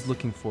 He's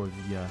looking for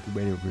the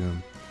radio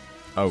room.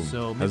 Oh,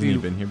 so hasn't he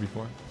been here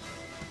before?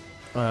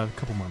 A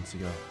couple months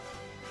ago.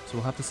 So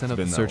we'll have to send up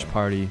a search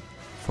party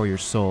for your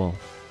soul,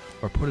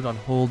 or put it on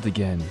hold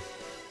again.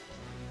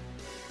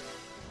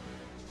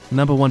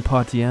 Number 1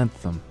 party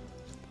anthem.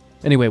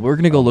 Anyway, we're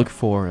gonna go look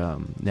for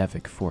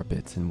Nevik for a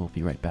bit, and we'll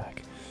be right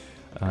back.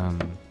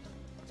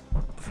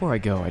 Before I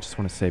go, I just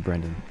want to say,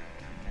 Brendan,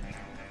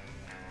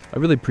 I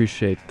really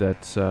appreciate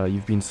that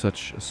you've been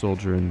such a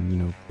soldier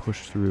and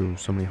pushed through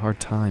so many hard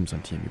times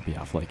on Team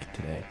UBF like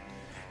today.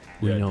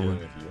 Dealing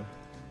with you.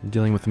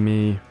 Dealing with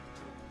me.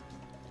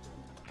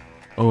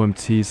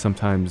 OMT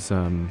sometimes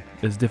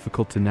is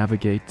difficult to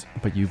navigate,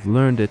 but you've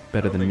learned it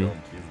better than me. OMT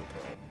is the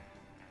problem.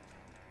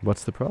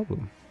 What's the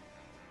problem?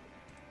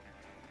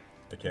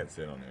 I can't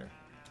say it on air.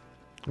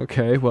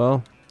 Okay,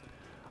 well,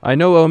 I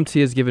know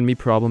OMT has given me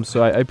problems,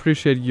 so I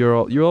appreciate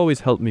you always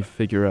help me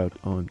figure out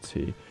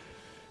OMT.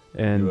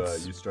 And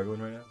you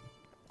struggling right now?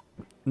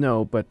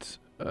 No, but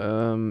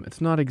it's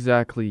not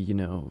exactly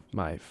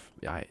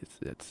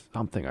it's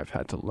something I've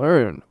had to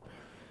learn.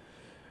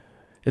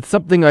 It's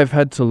something I've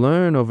had to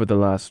learn over the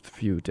last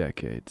few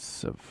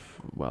decades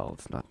of,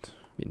 it's not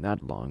been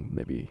that long,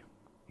 maybe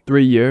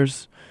 3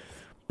 years,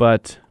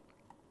 but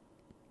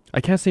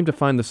I can't seem to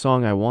find the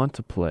song I want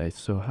to play,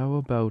 so how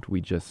about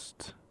we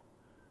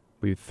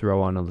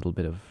throw on a little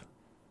bit of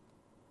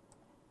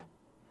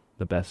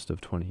the best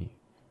of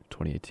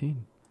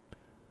 2018.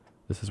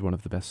 This is one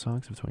of the best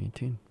songs of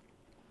 2018.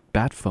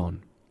 Bat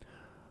Phone.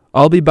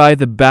 I'll be by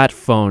the bat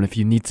phone if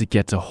you need to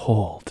get a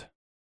hold.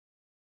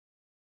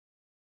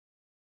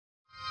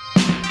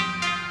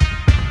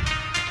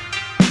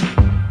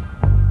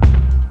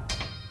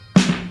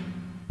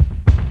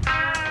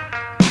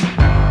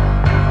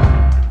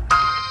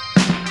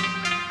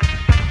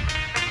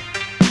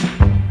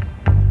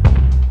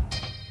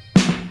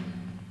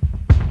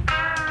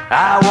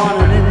 I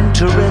want an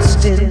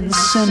interesting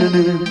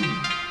synonym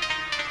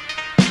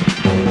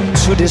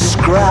to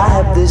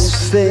describe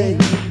this thing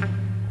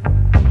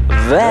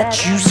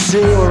that you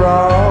say we're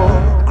all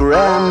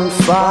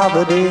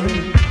grandfathered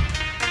in.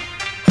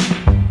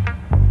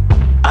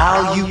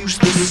 I'll use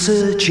the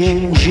search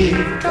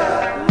engine.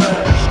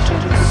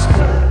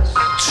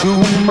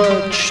 Too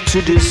much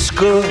to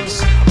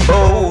discuss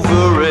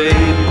over a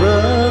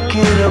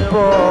bucket of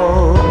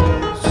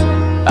balls.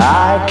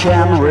 I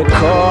can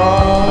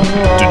recall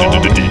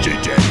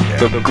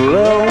the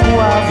glow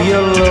of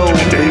your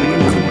loving.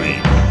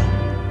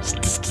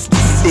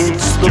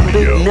 It's the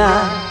big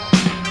night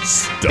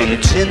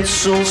in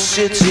Tinsel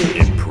City.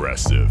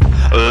 Impressive.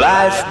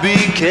 Life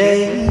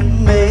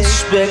became a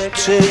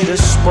spectator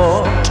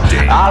sport.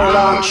 I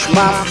launched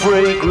my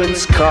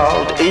fragrance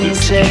called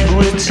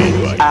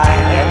Integrity.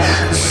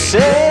 I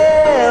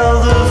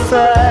sell the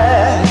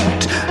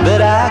fact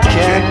that I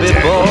can't be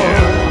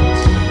bought.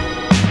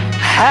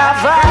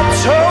 Have I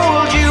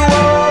told you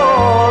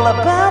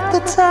about the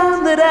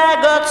time that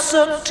I got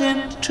sucked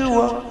into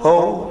a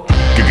hole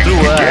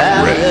through a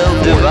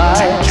handheld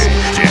device.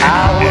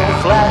 I will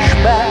flash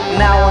back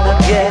now and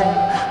again,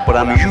 but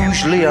I'm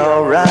usually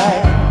alright.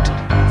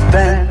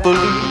 Thankfully,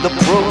 the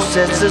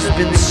process has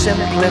been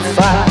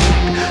simplified.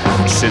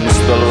 Since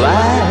the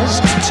last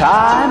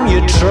time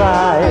you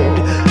tried,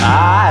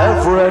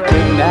 I've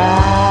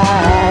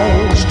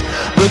recognized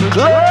the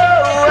glow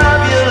of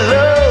your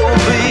low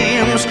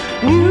beams.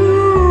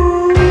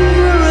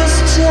 Numerous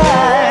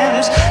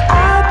times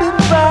I've been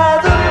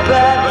by the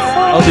bad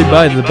phone. I'll be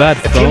by the bad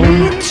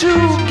phone.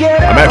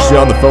 I'm actually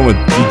on the phone with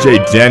DJ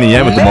Danny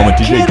M at the moment.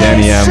 DJ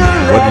Danny M,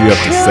 what do you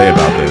have to say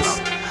about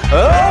this?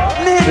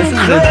 This is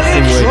an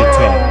interesting way to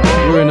talk.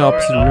 We're in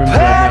opposite rooms right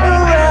now.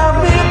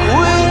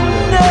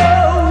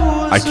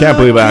 I can't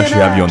believe I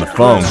actually have you on the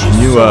phone.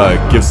 Can you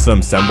give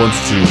some semblance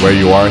to where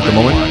you are at the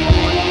moment?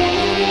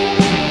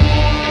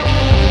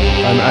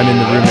 I'm in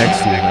the room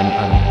next to you.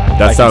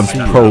 That sounds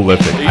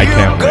prolific. I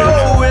can't wait.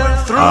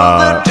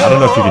 I don't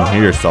know if you can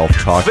hear yourself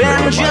talking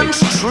over the mic.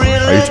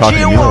 Are you talking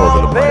to me or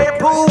over the mic?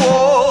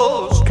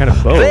 Kind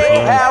of both.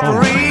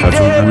 That's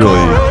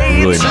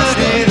really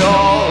messed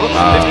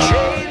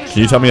up. Can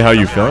you tell me how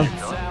you're feeling?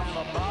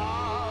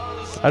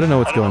 I don't know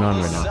what's going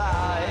on right now.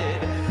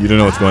 You don't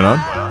know what's going on?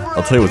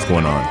 I'll tell you what's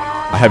going on.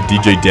 I have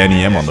DJ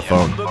Danny M on the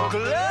phone.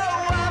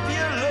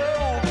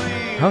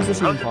 How is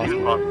this even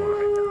possible?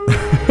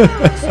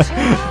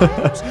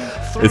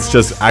 It's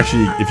just,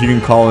 actually, if you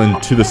can call in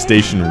to the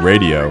station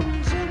radio,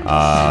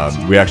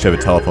 we actually have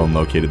a telephone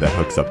located that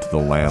hooks up to the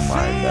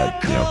landline that,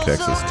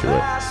 connects us to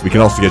it. We can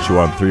also get you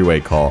on a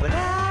 3-way call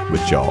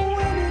with y'all,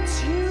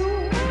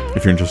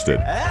 if you're interested.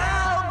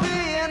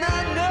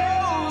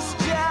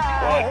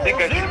 I think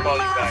I should call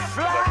you back.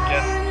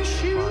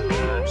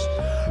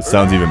 It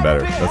sounds even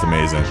better. That's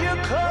amazing.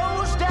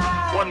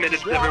 1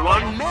 minute,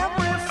 everyone.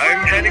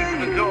 I'm heading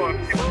to the door.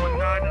 People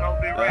inside, and I'll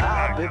be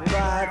right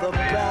back.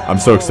 I'm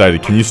so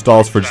excited. Can you stall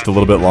us for just a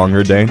little bit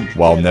longer, Dane,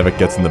 while Nevik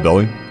gets in the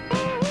building?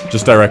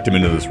 Just direct him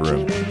into this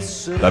room.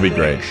 That'd be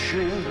great.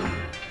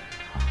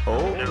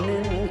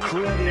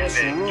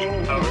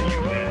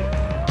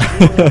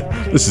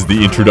 This is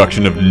the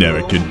introduction of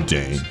Nevik and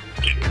Dane.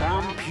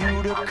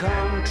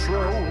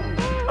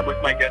 I'm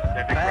with my guest,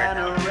 Nevik, right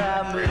now.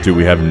 Dude,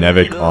 we have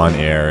Nevik on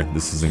air.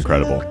 This is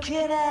incredible. It's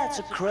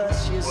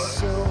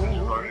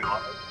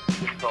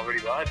already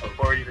live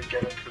before you even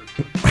get into it.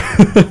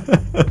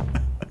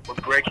 We're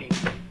breaking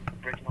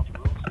all the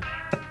rules.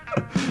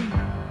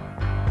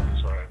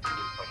 Sorry,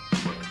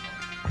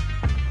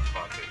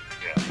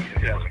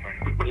 yeah.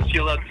 Is she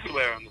allowed to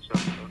swear on this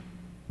episode?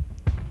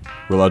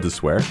 We're allowed to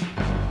swear?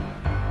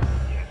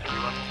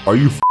 Are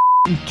you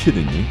f***ing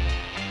kidding me?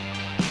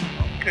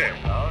 Okay,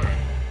 alright.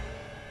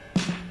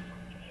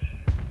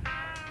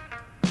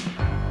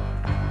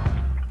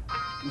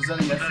 Was that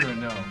a yes or a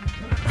no?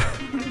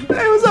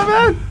 Hey, what's up,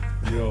 man?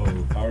 Yo,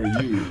 how are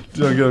you?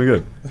 Doing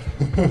good.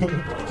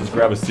 Just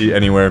grab a seat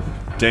anywhere.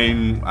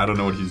 Dane, I don't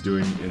know what he's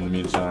doing in the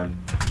meantime.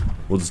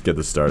 We'll just get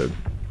this started.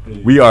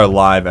 We are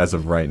live as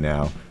of right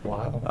now.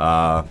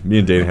 Wow. Me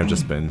and Dane have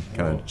just been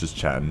kind of just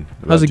chatting.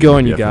 How's it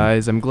going, you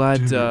guys? I'm glad.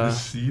 Dude,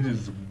 this seat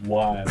is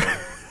wild.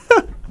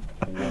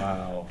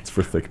 Wow. It's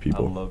for thick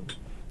people. I love it.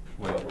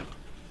 Wait,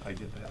 I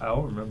get that. I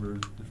don't remember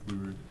if we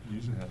were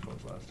using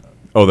headphones last time.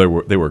 Oh,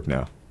 they work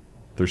now.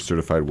 They're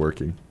certified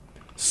working.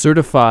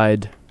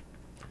 Certified,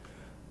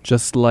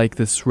 just like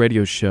this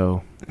radio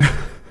show.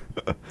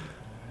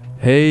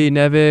 Hey,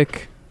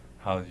 Nevik.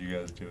 How are you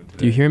guys doing today?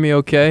 Do you hear me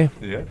okay?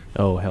 Yeah.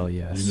 Oh, hell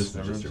yes. You just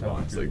adjust your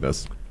volume like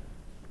this.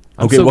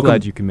 I'm so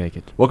glad you can make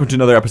it. Welcome to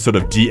another episode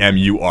of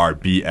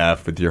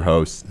DMURBF with your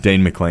hosts,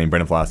 Dane McLean,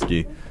 Brendan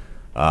Flasky.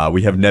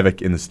 We have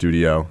Nevik in the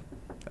studio,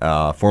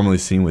 formerly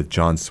seen with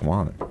John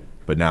Swan,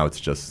 but now it's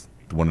just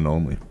the one and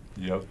only.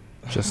 Yep.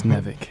 Just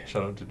Nevik.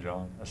 Shout out to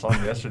John. I saw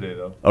him yesterday,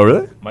 though. Oh,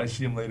 really? Might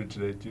see him later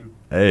today, too.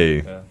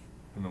 Hey. Yeah,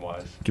 him and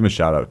Wise. Give him a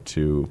shout out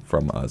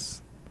from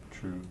us.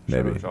 True.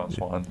 Maybe. Shout out John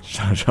Swan.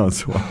 Shout out John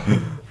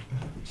Swan.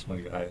 That's my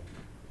guy.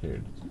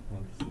 Here.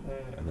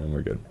 And then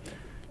we're good.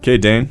 Okay,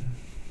 Dane,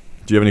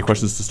 do you have any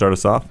questions to start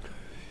us off?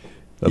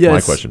 That's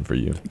my question for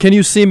you. Can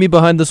you see me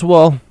behind this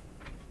wall?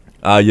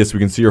 Yes, we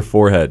can see your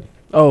forehead.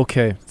 Oh,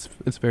 okay.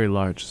 It's very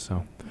large,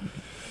 so.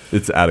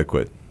 It's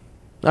adequate.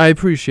 I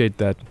appreciate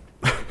that.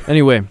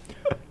 Anyway,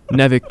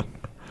 Nevik,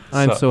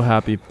 I'm so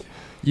happy.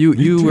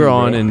 You were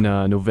on in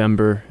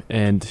November,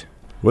 and...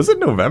 Was it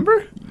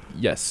November?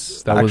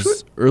 Yes, that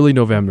was early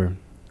November.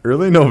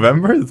 Early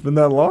November? It's been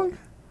that long?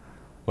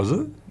 Was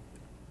it?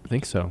 I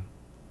think so.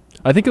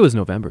 I think it was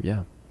November,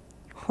 yeah.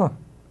 Huh.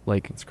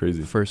 Like, it's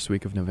crazy. First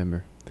week of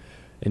November.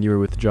 And you were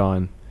with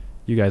John.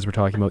 You guys were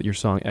talking about your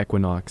song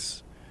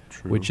Equinox,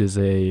 which is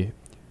a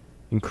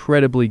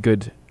incredibly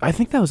good... I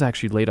think that was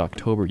actually late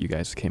October you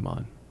guys came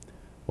on.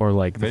 Or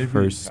like the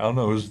first... I don't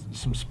know. It was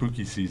some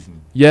spooky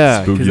season.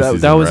 Yeah,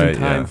 because that was in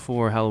time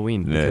for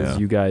Halloween. Because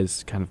you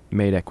guys kind of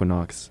made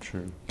Equinox.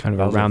 True. Kind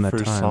of around that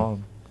time.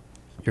 Song.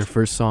 Your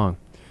first song.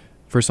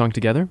 First song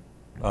together?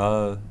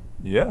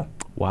 Yeah.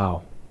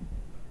 Wow.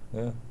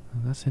 Yeah. Oh,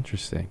 that's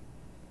interesting.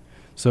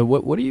 So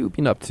what have you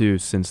been up to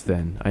since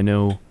then? I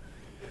know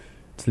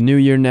it's the new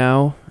year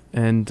now,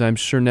 and I'm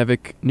sure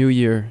Nevik New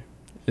Year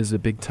is a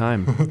big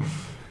time.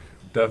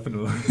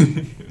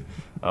 Definitely.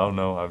 I don't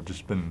know. I've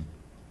just been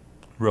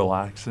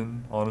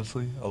relaxing,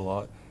 honestly, a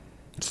lot.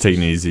 Just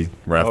taking it easy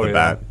right off the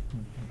bat.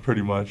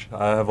 Pretty much.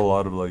 I have a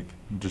lot of like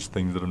just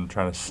things that I'm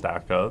trying to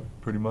stack up,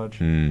 pretty much.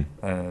 And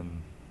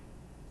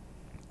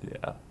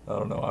yeah, I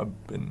don't know.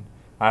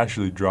 I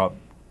actually dropped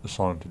a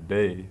song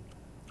today.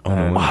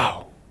 Oh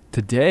wow!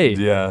 Today?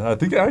 Yeah, I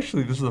think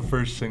actually this is the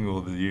first single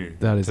of the year.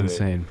 That is today.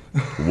 insane.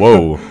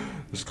 Whoa!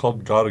 It's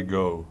called "Gotta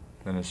Go,"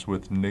 and it's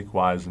with Nick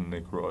Wise and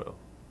Nick Royal.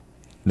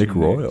 Nick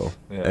Royal.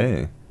 Yeah.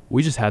 Hey.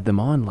 We just had them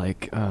on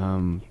like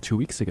 2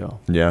 weeks ago.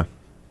 Yeah.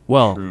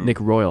 Well, True. Nick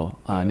Royal,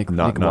 Nick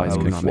Not Wise.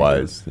 Nick could not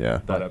Wise. make it.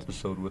 Yeah. That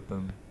episode with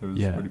them, it was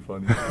Yeah. pretty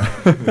funny.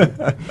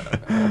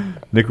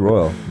 Nick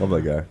Royal, love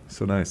that guy.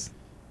 So nice.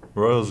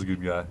 Royal's a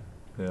good guy.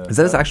 Yeah. Is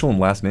that his actual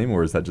last name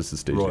or is that just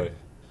his stage Roy. name?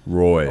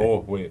 Roy.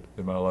 Oh wait,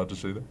 am I allowed to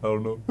say that? I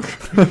don't know.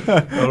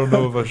 I don't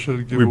know if I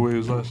should give away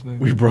his last name.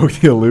 We broke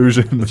the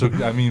illusion.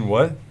 I mean,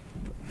 what?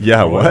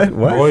 Yeah, what?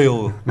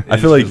 Royal I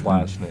is feel like his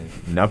last name.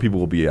 Now people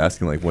will be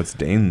asking like, what's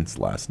Dane's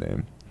last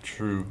name?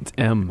 True. It's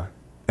M.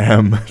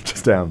 M,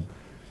 just M.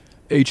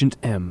 Agent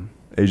M.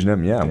 Agent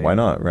M, yeah, why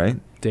not, right?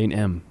 Dane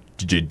M.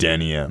 DJ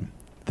Danny M.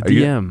 The Are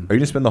you DM.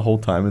 gonna spend the whole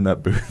time in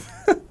that booth?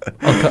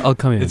 I'll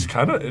come in. It's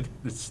kind of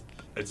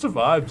it's a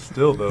vibe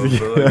still though.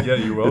 So like, yeah,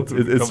 you're welcome.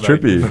 It's to come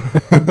back.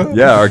 trippy.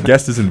 Yeah, our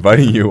guest is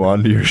inviting you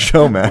onto your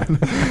show, man.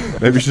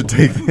 Maybe you should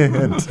take the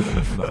hint.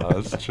 Nah,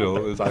 it's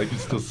chill. I can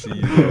still see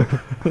you.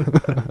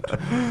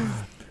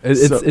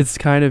 It's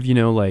kind of,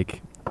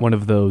 like one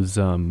of those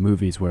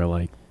movies where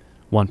like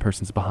one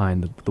person's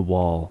behind the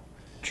wall.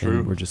 True.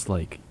 And we're just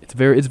like it's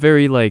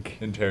very like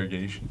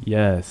interrogation.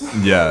 Yes.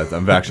 Yeah,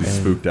 I'm actually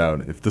spooked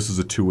out. If this was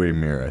a two-way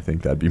mirror, I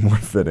think that'd be more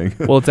fitting.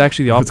 Well, it's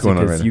actually the What's opposite going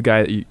on because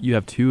right now? you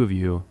have two of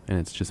you and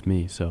it's just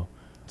me. So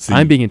See,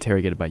 I'm being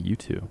interrogated by you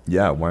two.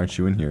 Yeah, why aren't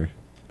you in here?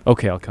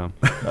 Okay, I'll come.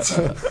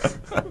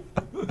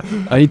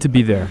 I need to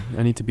be there.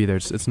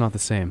 It's not the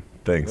same.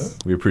 Thanks.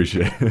 We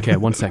appreciate it. Okay,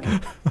 1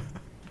 second.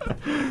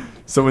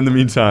 So in the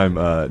meantime,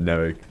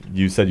 Nevik,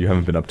 you said you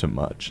haven't been up to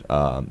much.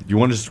 Do you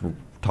want to just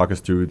talk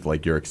us through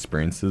like your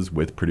experiences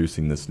with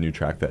producing this new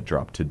track that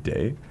dropped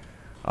today?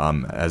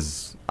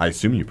 As I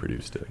assume you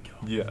produced it.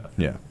 Yeah.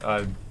 Yeah.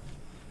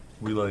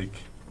 We like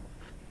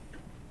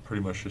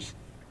pretty much just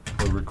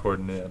were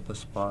recording it at the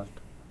spot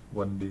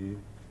one day.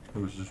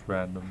 It was just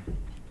random,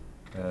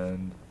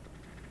 and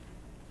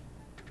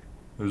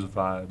it was a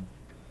vibe.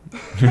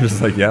 You're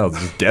just like, yeah, let's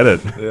just get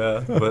it.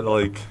 Yeah, but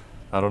like,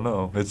 I don't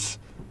know. It's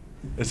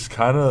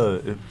kind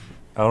of.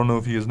 I don't know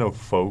if you guys know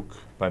 "Folk"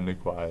 by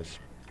Nick Wise,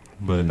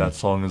 but that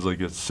song is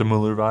like a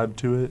similar vibe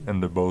to it,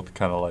 and they're both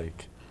kind of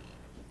like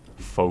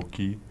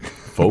folky,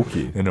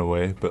 in a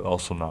way, but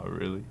also not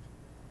really.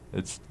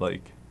 It's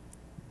like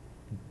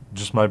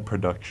just my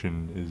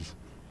production is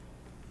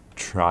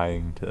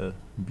trying to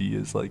be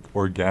as like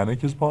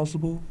organic as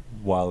possible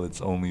while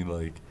it's only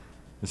like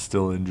it's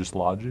still in just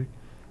Logic,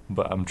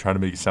 but I'm trying to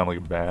make it sound like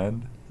a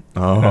band.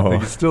 Oh. And I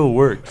think it still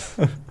works.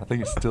 I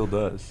think it still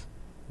does.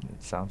 And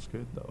it sounds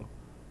good though.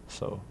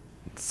 So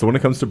when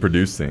it comes to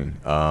producing,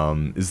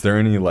 is there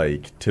any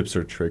like tips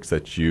or tricks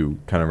that you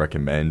kind of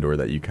recommend or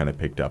that you kind of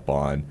picked up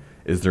on?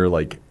 Is there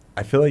like,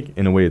 I feel like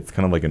in a way it's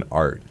kind of like an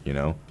art,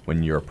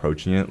 when you're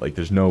approaching it. Like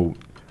there's no,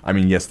 I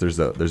mean, yes, there's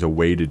a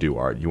way to do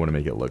art. You want to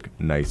make it look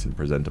nice and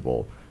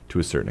presentable to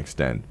a certain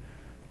extent.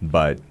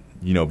 But,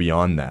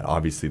 beyond that,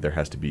 obviously there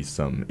has to be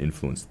some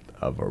influence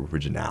of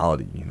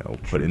originality,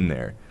 put in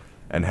there.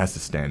 And it has to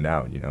stand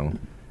out,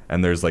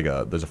 And there's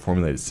a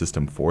formulated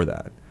system for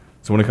that.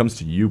 So when it comes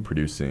to you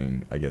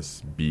producing, I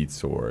guess,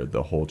 beats or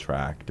the whole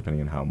track,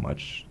 depending on how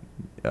much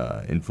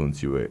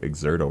influence you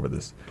exert over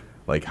this,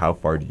 like how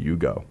far do you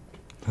go?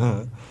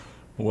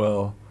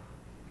 Well,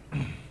 I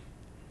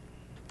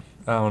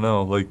don't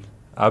know. Like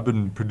I've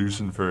been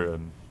producing for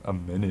a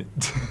minute,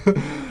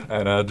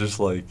 and I just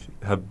like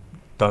have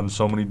done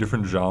so many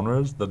different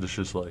genres that it's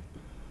just like,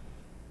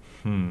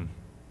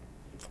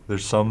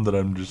 There's some that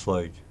I'm just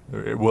like,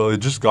 well, it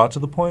just got to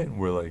the point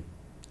where like,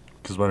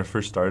 because when I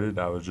first started,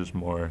 I was just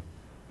more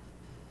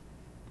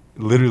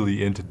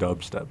literally into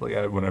dubstep.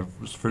 Like when I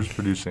was first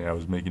producing, I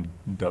was making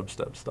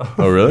dubstep stuff.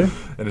 Oh, really?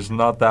 And it's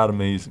not that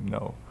amazing,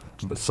 no.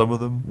 But some of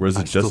them, Was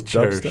it I just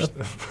still cherish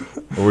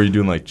dubstep? Or were you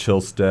doing like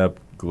chill step,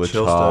 glitch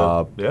Chill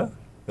hop, step,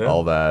 yeah.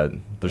 all that?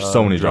 There's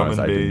so many drum genres.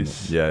 and I didn't-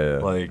 bass, yeah.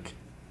 like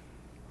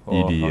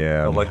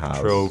EDM,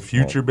 electro, house,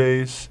 future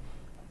bass.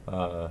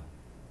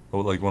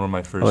 Like one of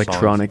my first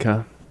Electronica.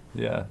 songs.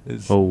 Yeah,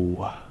 is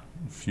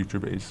future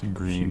bass and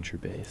green. Future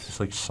bass. It's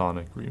like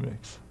Sonic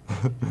remix.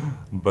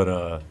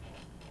 But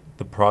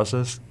the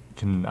process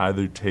can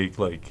either take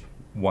like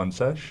one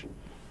sesh,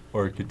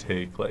 or it could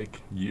take like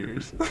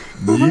years.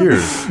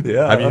 Years?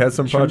 Yeah. Have you had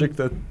some True. project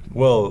that?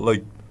 Well,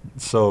 like,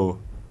 so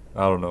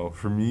I don't know.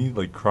 For me,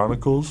 like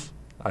Chronicles,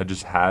 I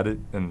just had it,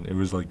 and it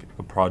was like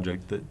a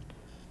project that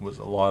was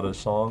a lot of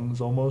songs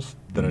almost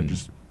that I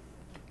just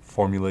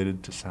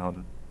formulated to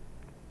sound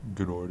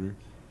good order.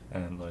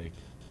 and like,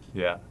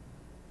 yeah,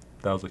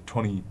 that was like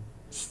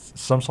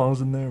some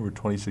songs in there were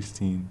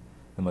 2016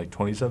 and like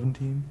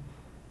 2017,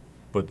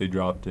 but they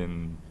dropped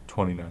in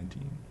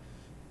 2019,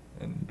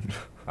 and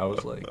I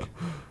was like,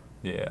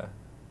 yeah.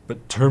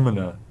 But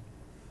Termina,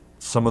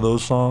 some of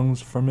those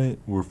songs from it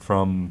were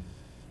from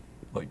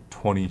like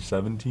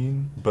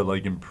 2017, but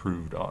like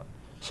improved on.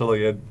 So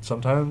like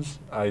sometimes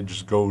I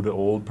just go to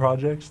old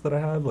projects that I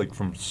have like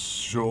from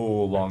so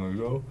long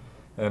ago,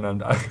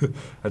 and I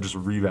just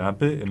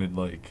revamp it, and it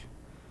like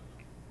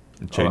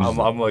changes.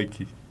 I'm like,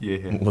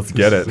 yeah, let's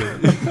get it.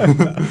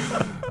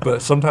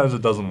 But sometimes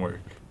it doesn't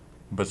work,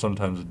 but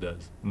sometimes it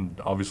does. And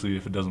obviously,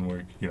 if it doesn't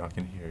work, you're not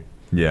gonna hear it.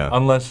 Yeah.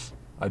 Unless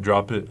I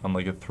drop it on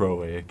like a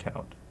throwaway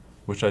account,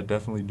 which I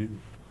definitely do.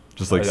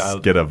 Just like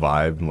get a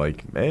vibe,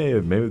 like, hey,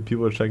 maybe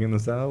people are checking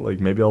this out. Like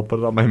maybe I'll put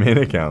it on my main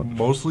account.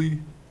 Mostly,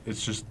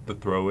 it's just the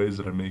throwaways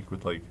that I make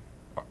with like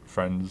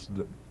friends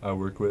that I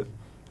work with,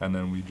 and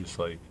then we just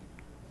like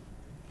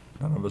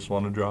none of us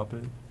want to drop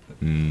it,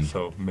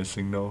 so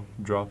Missing No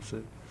drops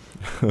it,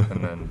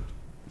 and then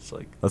it's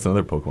like that's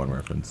another Pokemon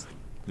reference.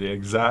 Yeah,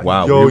 exactly.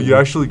 Wow, Yo, you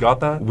actually got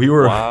that? Wow, we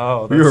were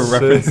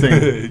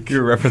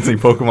referencing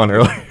Pokemon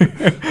earlier.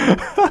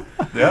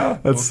 Yeah,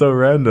 that's so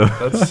random.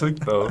 That's sick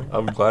though.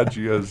 I'm glad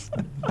you guys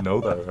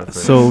know that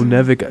reference. So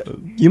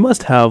Nevik, you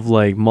must have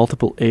like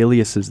multiple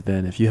aliases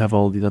then if you have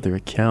all these other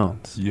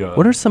accounts. Yeah.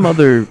 What are some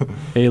other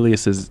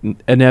aliases?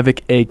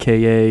 Nevik,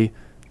 aka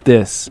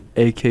this,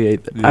 aka.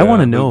 I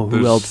want to know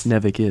who else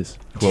Nevik is.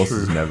 Who else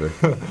is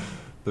Nevik?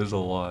 There's a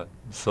lot.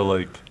 So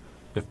like,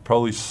 it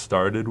probably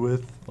started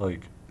with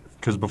like,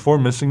 because before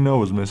Missing No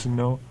was Missing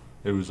No,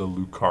 it was a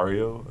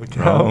Lucario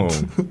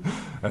account,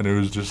 and it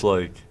was just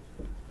like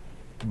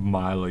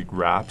my like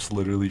raps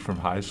literally from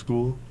high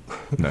school.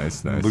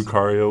 Nice.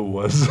 Lucario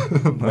was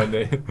my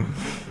name.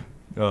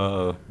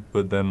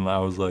 But then I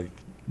was like,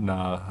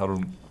 nah, I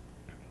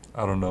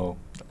don't know.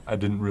 I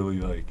didn't really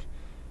like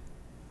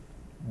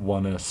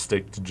want to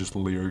stick to just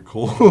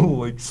lyrical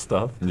like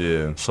stuff.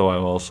 Yeah. So I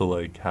also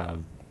like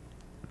have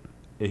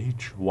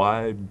HYBVZA,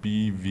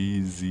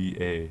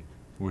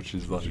 which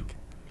is like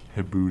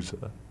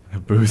Hayabusa.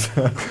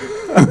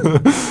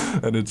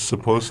 And it's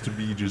supposed to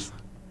be just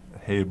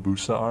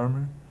Hayabusa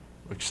armor,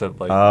 except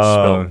like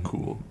spelled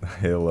cool.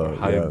 Halo.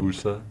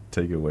 Hayabusa. Yeah.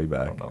 Take it way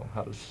back. I don't know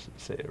how to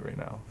say it right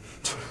now.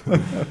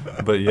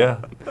 But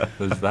yeah,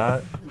 there's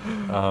that.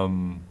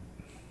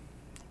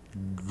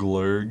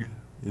 Glurg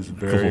is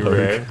very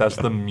rare. That's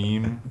the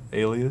meme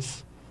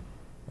alias.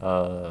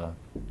 So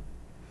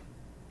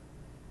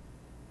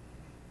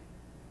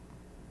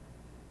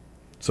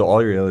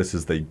all your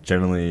aliases, they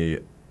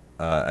generally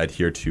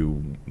adhere to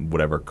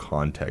whatever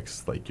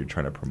context like you're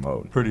trying to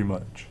promote. Pretty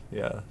much,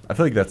 yeah. I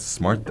feel like that's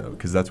smart though,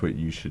 because that's what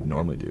you should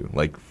normally do.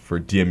 Like for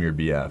DM Your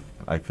BF,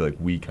 I feel like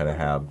we kind of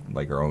have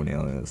like our own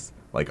alias.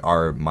 Like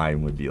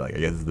mine would be like, I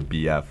guess it's the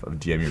BF of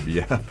DM Your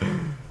BF.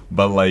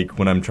 But like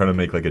when I'm trying to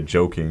make like a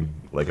joking,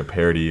 like a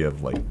parody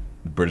of like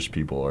British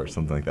people or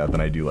something like that, then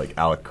I do like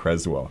Alec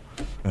Creswell,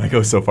 and I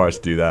go so far as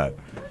to do that,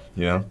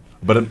 you know.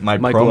 But my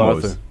Michael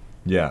promos, Arthur.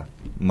 yeah,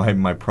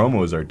 my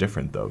promos are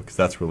different though, because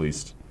that's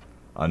released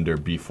under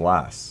B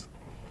Flass.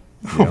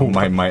 You know,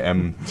 my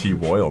MT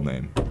Royal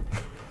name.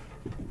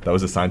 That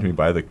was assigned to me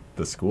by the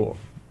school.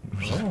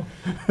 Oh,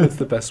 that's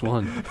the best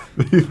one.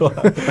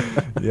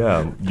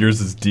 Yeah, yours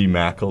is D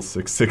Mackle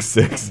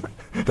 666.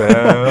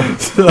 Damn.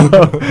 So,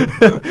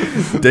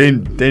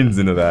 Dane's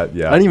into that.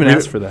 Yeah, I didn't even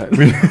ask for that.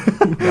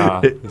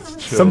 Nah, it's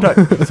chill.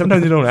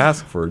 Sometimes you don't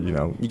ask for, you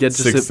know, you get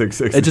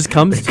 666. It just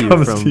comes to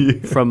you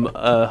from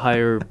a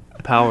higher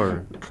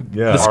power.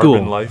 Yeah, the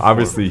school.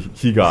 Obviously,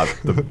 he got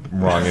the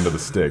wrong end of the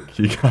stick.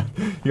 He got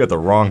the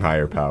wrong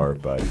higher power,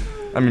 but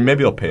I mean,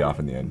 maybe it'll pay off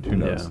in the end. Who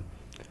knows? Yeah.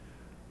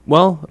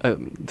 Well,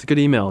 it's a good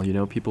email. You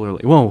know, people are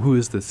like, "Whoa, who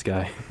is this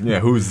guy?" Yeah,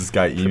 who is this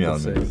guy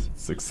emailing me?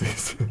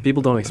 666.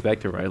 People don't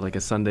expect it, right? Like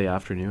a Sunday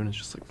afternoon, it's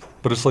just like.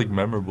 But it's like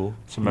memorable.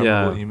 It's a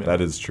memorable email.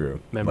 That is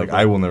true. Memorable.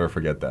 Like I will never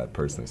forget that,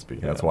 personally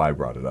speaking. That's why I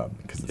brought it up,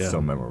 because it's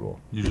so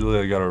memorable. Usually,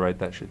 I gotta write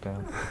that shit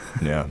down.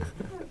 Yeah.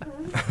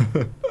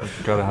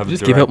 Gotta have.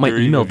 Just give out my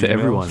email to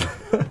everyone.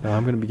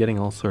 I'm gonna be getting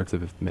all sorts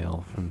of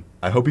mail from.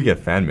 I hope you get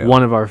fan mail.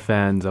 One of our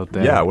fans out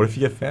there. Yeah. What if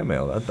you get fan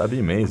mail? That'd be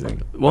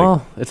amazing.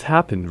 Well, it's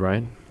happened,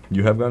 right?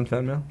 You have gotten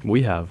fan mail?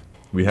 We have.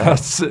 We have.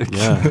 That's sick.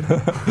 Yeah.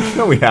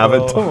 No, we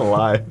haven't. Don't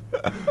lie.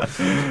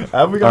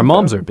 Have we got our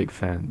moms are big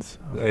fans.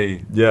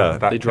 Hey. Yeah.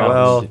 They drop.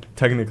 Well,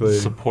 technically.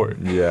 Support.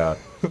 Yeah.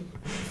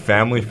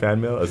 Family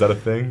fan mail? Is that a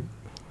thing?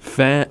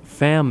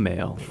 Fam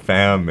mail.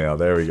 Fam mail.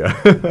 There we go.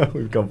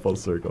 We've come full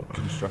circle.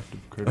 Constructive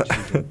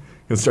criticism.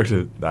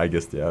 Constructive. I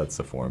guess, yeah, it's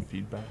a form.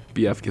 Feedback.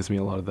 BF gives me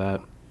a lot of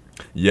that.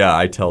 Yeah,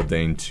 I tell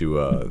Dane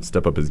to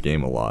step up his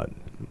game a lot.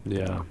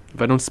 Yeah.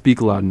 If I don't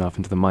speak loud enough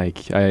into the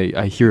mic,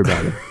 I hear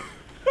about it.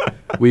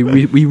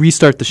 we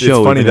restart the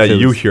show. It's funny that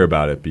you hear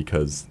about it,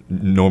 because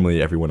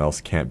normally everyone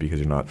else can't, because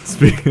you're not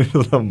speaking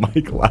to the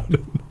mic loud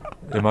enough.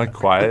 Am I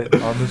quiet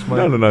on this mic?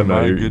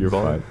 No. You're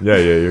fine. Yeah,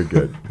 you're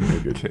good. You're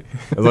good. Okay.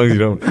 As long as you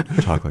don't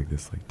talk like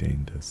this, like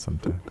Dane does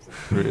sometimes.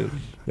 Really?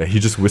 Yeah, he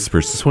just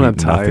whispers just when I'm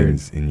tired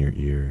nothings in your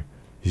ear.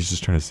 He's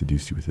just trying to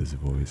seduce you with his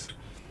voice.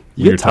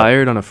 You get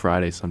tired on a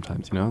Friday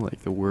sometimes, you know,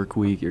 like the work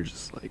week. You're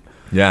just like,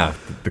 yeah,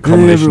 the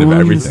culmination of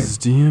everything. This is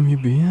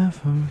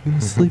DMUBF. I'm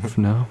gonna sleep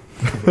for now.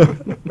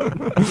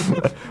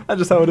 That's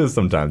just how it is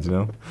sometimes, you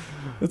know.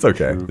 It's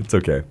okay. True. It's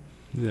okay.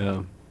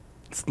 Yeah,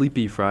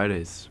 sleepy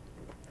Fridays.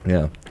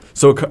 Yeah.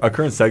 So a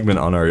current segment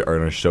on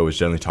our show is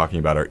generally talking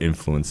about our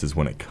influences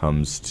when it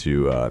comes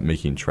to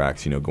making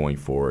tracks, you know, going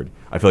forward.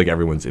 I feel like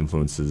everyone's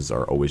influences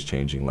are always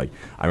changing. Like,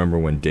 I remember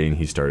when Dane,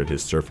 he started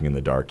his Surfing in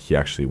the Dark, he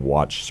actually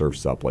watched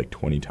Surf's Up like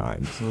 20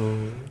 times.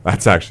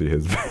 That's actually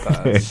his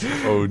That's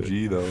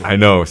OG, though. I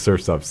know,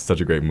 Surf's Up's such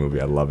a great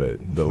movie. I love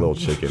it. The little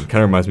chicken.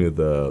 Kind of reminds me of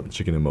the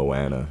chicken in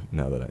Moana,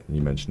 now that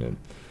you mention it.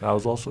 That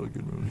was also a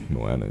good movie.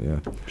 Moana, yeah.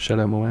 Shout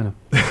out Moana.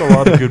 There's a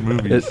lot of good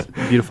movies. It's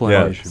beautiful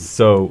Yeah. animation.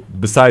 So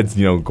besides,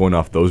 you know, going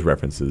off those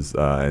references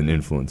and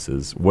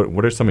influences,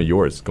 what are some of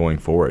yours going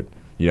forward?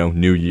 You know,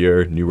 new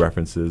year, new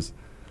references.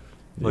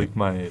 Like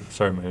my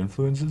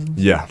influences?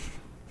 Yeah.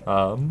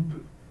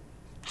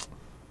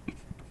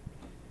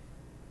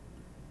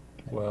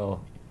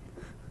 Well,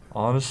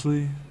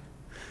 honestly,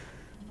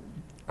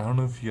 I don't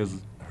know if you guys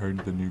heard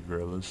the new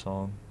Gorillaz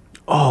song.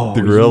 Oh,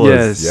 the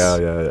Gorillaz. yes.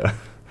 Yeah.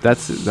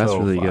 That's So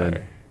really fire.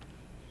 good.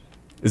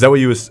 Is that what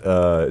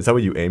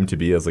you aim to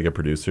be as like a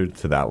producer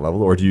to that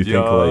level, or do you think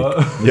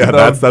Yeah.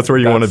 that's where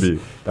you want to be?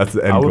 That's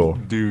the end goal.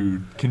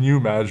 Dude, can you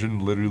imagine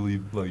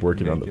literally like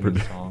Working on the making a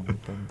produ- song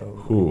with them,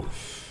 though? Ooh.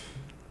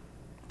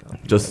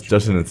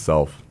 Just in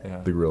itself,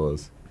 Yeah. the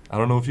Gorillaz. I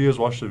don't know if you guys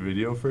watched the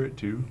video for it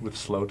too with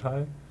Slow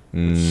Tie.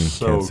 Can't It's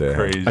so say I have.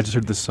 crazy, I just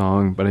heard the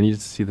song, but I need to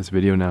see this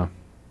video now.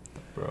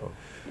 bro.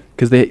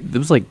 Because there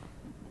was like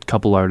a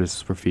couple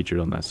artists were featured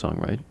on that song,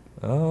 right?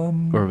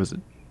 Or was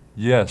it?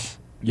 Yes.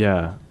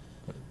 Yeah.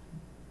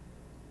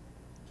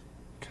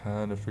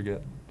 Kind of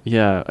forget.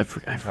 Yeah, I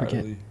forget.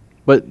 entirely.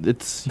 But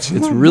it's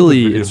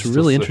really video's it's still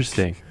really sick.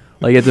 interesting.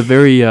 Like it's a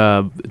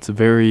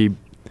very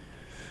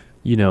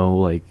you know,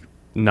 like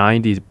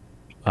 90s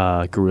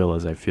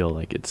Gorillaz. I feel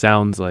like it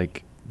sounds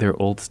like their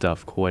old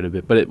stuff quite a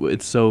bit, but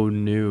it's so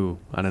new.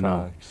 I don't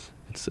know. Facts.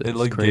 It's It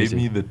like crazy.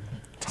 gave me the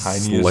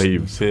tiniest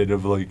Slaves. bit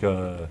of like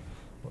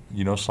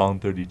you know, Song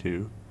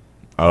 32.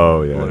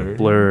 Oh yeah.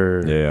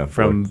 Blur. Yeah.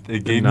 From It the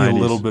gave me a 90s.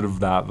 little bit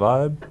of that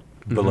vibe,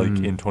 but like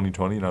Mhm. in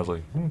 2020, and I was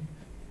like,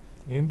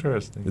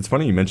 interesting. It's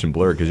funny you mentioned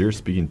Blur because you're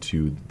speaking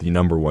to the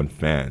 #1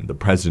 fan, the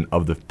president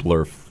of the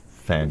Blur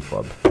fan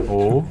club.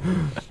 Oh,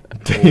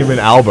 Damon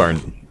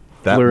Albarn.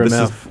 Blur this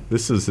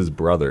MF. is his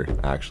brother,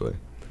 actually.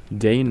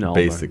 Dane Albarn.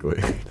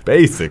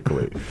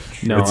 Basically.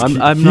 No, It's-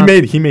 I'm he not.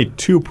 made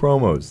 2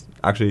 promos,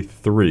 actually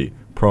 3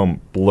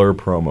 Blur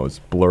promos,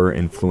 Blur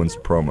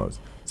influenced promos.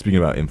 Speaking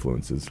about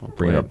influences,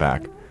 bringing play it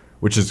back,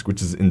 which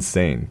is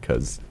insane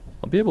because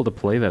I'll be able to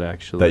play that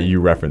actually. that you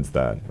referenced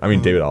that. I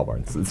mean, David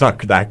Albarn. It's not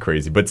that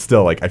crazy, but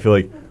still, like I feel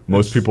like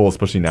most people,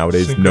 especially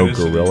nowadays, know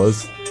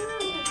Synchronicities.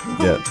 Gorillaz.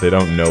 Yeah, they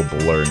don't know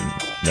Blur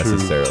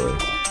necessarily.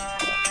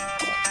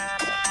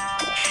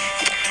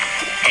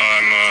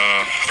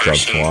 Job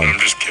Swan. I'm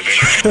just kidding.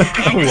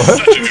 That was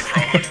such a good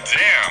promo.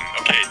 Damn.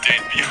 Okay,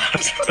 Dane, be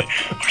honest with me.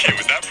 Okay,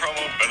 was that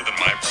promo better than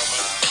my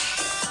promo?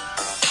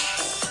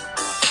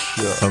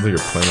 Sounds like you're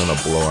playing on a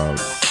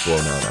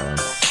blown out amp.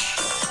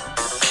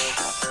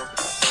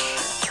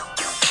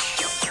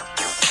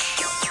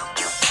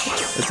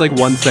 It's like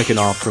 1 second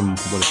off from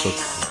what it's supposed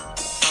to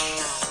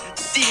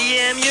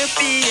DM your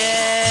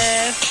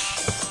BF.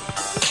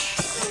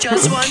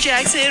 Just one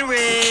Jackson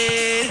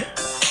Reed.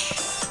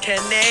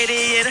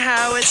 Canadian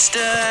Howard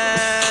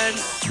Stern.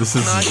 This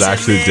is his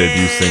actually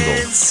debut single.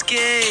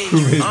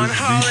 Who made On this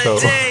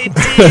holiday,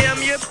 veto?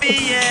 DM your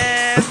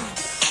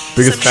BF.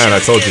 Biggest fan, I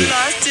told you.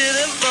 Lost to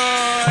the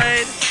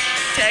void.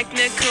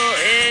 Technical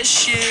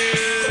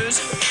issues.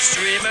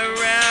 Stream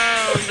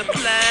around the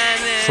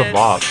planet. Some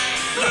bop.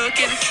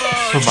 Looking for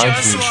This reminds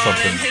just me of one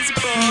something. and his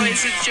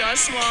boys. It's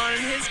just one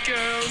and his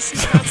girls. Who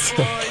have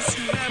boys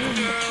who have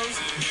girls.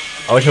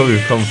 I like how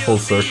we've come full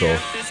circle.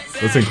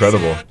 That's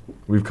incredible.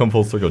 We've come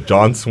full circle.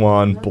 John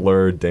Swan,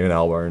 Blur, Damon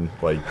Albarn,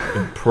 like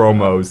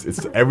promos.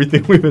 It's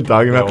everything we've been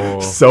talking about Yo.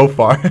 so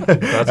far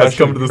has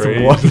come to this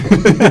actually one.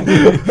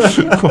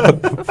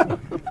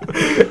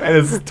 And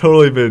it's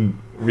totally been.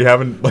 We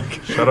haven't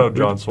like. Shout out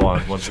John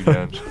Swan once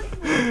again.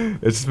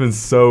 It's just been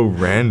so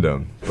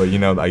random, but you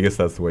know, I guess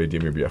that's the way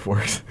DMUBF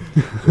works.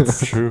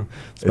 It's true.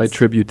 It's my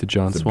tribute to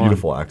John It's a Swan.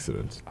 beautiful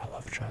accident. I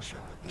love John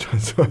Swan. John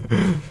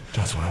Swan,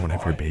 John Swan, I want to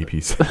have your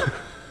babies.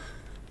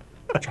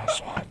 John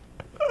Swan.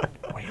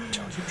 Wait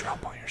until you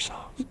drop all your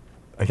songs.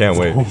 I can't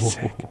wait.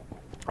 Sick.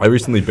 I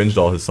recently binged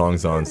all his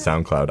songs on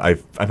SoundCloud. I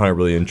find it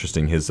really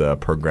interesting his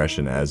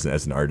progression as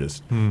an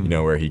artist. You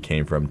know, where he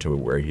came from to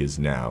where he is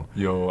now.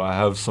 Yo, I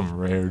have some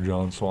rare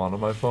John Swan on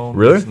my phone.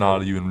 Really? It's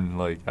not even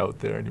like out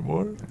there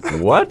anymore.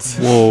 What?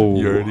 Whoa.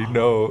 You already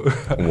know.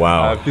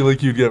 Wow. I feel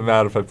like you'd get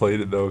mad if I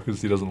played it though,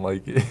 because he doesn't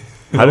like it.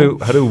 How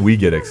do we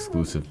get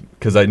exclusive?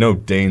 Because I know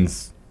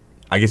Dane's.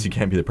 I guess you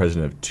can't be the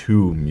president of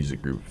 2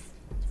 music groups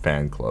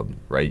fan club,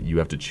 right? You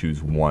have to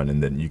choose one,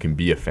 and then you can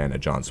be a fan of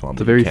John Swan.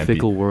 It's a but you very can't be-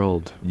 fickle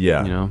world.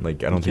 Yeah, You know?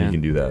 like I don't think you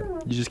can do that.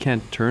 You just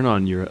can't turn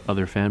on your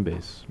other fan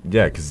base.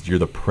 Yeah, because you're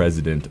the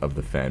president of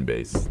the fan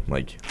base.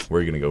 Like, where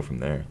are you gonna go from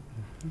there?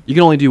 You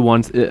can only do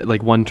one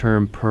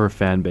term per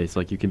fan base.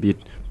 Like you can be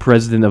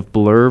president of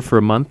Blur for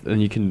a month,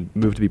 and you can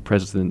move to be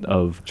president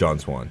of John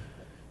Swan.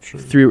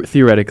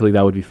 Theoretically,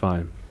 that would be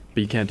fine,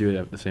 but you can't do it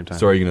at the same time.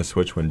 So are you gonna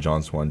switch when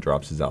John Swan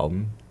drops his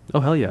album? Oh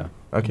hell yeah!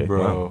 Okay,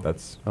 Bro. wow,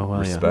 that's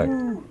respect.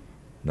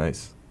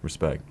 Nice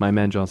respect. My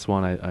man John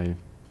Swan,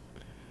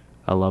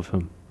 I love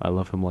him. I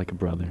love him like a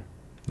brother.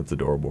 That's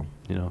adorable.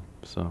 You know,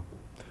 so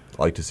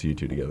I like to see you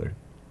two together,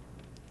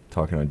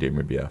 talking on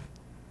Damer BF.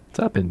 it's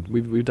happened.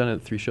 We've done it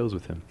at 3 shows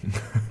with him,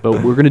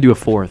 but we're gonna do a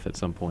 4th at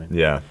some point.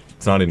 Yeah,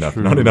 it's not enough.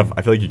 True. Not enough.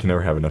 I feel like you can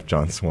never have enough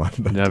John Swan.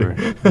 Never.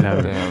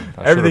 Damn,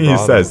 I Everything he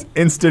should've brought says, him.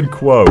 instant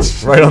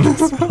quote, right on the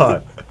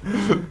spot.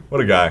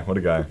 What a guy. What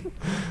a guy.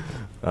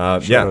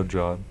 Shout out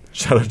John.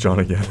 Shout out John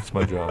again. That's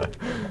my John.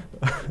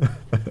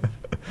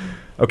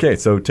 Okay,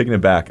 so taking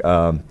it back,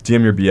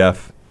 DM your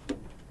BF.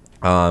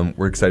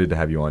 We're excited to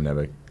have you on,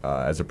 Nevik,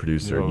 as a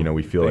producer. Yo, You know,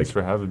 we feel thanks like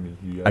for having me,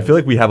 you I guys. feel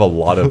like we have a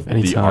lot of the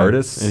Anytime,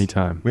 artists.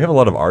 anytime. We have a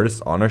lot of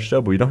artists on our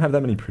show, but we don't have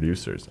that many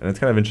producers, and it's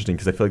kind of interesting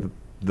because I feel like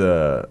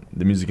the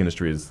music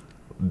industry is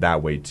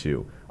that way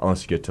too,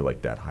 unless you get to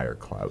like that higher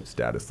cloud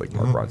status like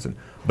Mark Ronson.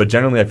 But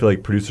generally, I feel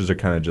like producers are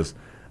kind of just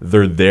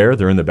they're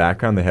in the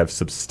background, they have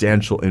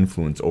substantial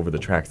influence over the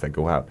tracks that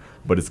go out,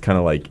 but it's kind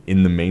of like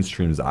in the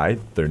mainstream's eye,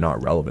 they're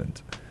not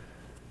relevant.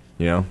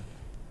 You know,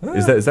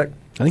 is that?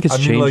 I think it's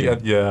changing. Like,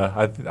 yeah,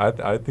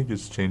 I think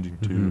it's changing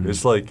too. Mhm.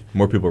 It's like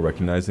more people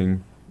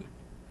recognizing.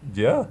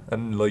 Yeah,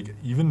 and like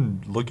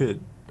even look at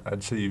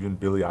I'd say even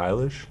Billie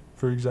Eilish,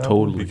 for example,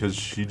 Totally. because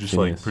she just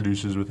Genius. like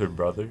produces with her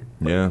brother.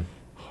 Like, Yeah.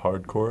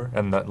 hardcore,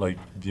 and that like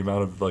the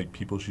amount of like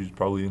people she's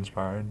probably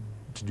inspiring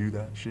to do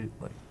that shit.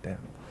 Like damn.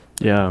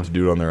 Yeah. To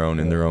do it on their own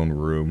in their own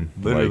room.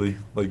 Literally,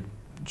 like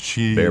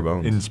she bare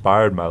bones.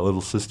 inspired my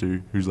little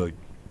sister, who's like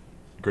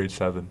grade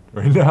 7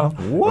 right now.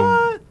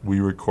 What? We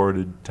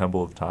recorded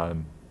Temple of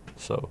Time,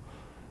 so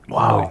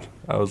Wow. like,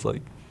 I was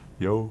like,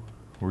 "Yo,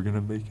 we're gonna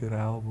make an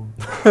album."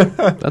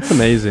 That's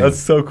amazing. That's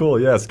so cool.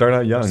 Yeah, start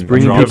out young. Just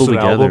bringing Drops people an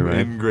together, album right?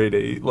 in grade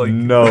 8. Like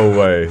No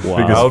way. Wow.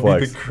 Biggest that would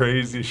flex. be the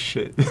craziest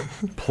shit.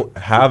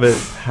 Have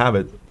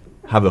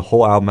the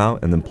whole album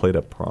out and then play it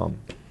at prom.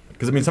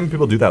 Because I mean, some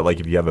people do that. Like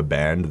if you have a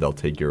band, they'll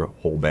take your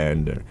whole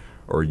band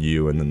or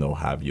you, and then they'll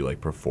have you like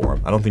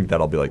perform. I don't think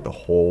that'll be like the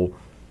whole,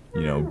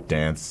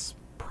 dance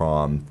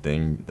prom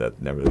thing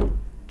that never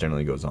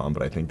generally goes on.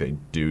 But I think they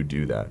do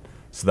that.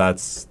 So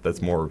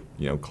that's more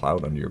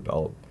clout under your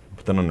belt.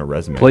 Put that on a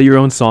resume. Play your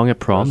own song at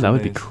prom. That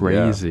would be Resumes,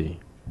 crazy.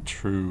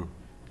 True.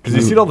 Because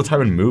you see it all the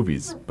time in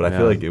movies, but I Yeah.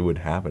 feel like it would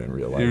happen in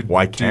real life. Dude,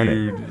 Why can't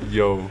dude, it?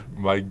 Yo,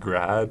 my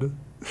grad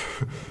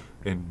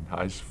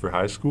for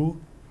high school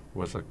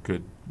was a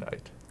good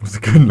night. It was a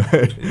good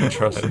night.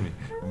 Trust me.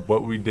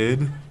 What we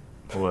did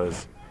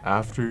was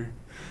after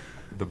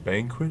the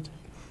banquet,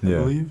 I Yeah.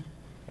 believe,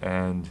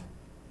 and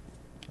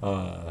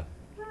the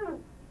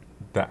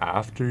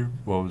after.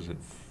 What was it?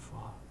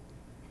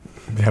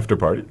 The after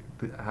party?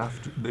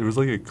 It was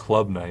like a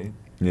club night.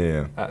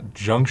 Yeah. At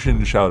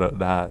Junction, shout out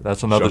that.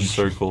 That's another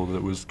Junction. circle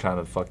that was kind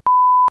of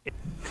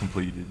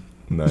completed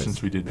Nice.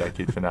 since we did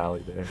Decade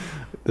Finale there.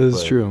 That is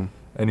But true.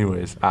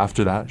 Anyways,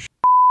 after that,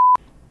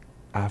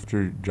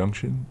 after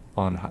Junction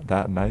on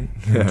that night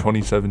in Yeah.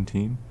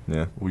 2017,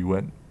 Yeah. we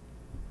went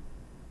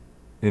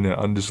in an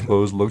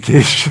undisclosed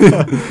location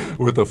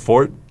with a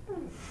fort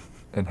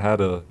and had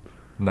a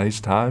nice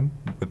time.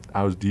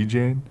 I was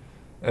DJing,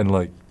 and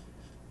like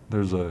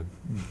there's a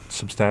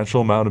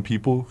substantial amount of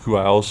people who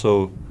I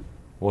also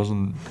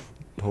wasn't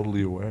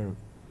totally aware of.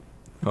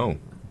 Oh.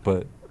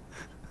 But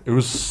it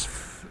was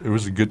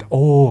a good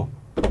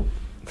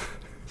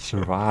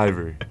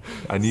Survivor.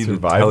 I need to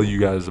Survivor? tell you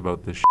guys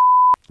about this.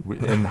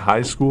 In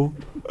high school,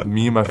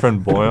 me and my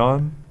friend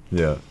Boyan,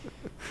 Yeah.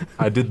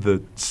 I did the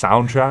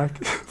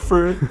soundtrack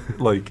for it,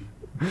 like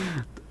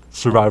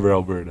Survivor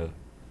Alberta.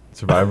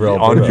 Survivor On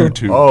Alberta.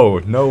 YouTube. Oh,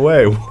 no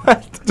way.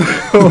 What?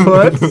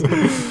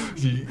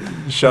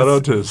 What? Shout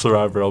out to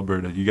Survivor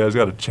Alberta. You guys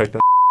got to check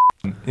that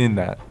in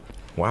that.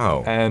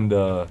 Wow. And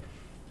yeah,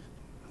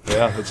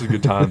 that's a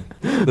good time.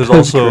 There's That's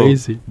also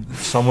crazy.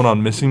 someone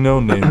on Missing No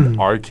named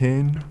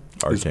Arcane.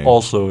 Is Arcane.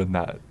 also in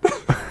that.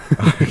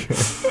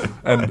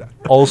 And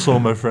also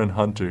my friend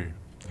Hunter,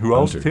 who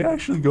also Hunter. he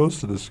actually goes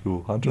to this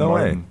school. Hunter No way.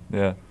 Martin.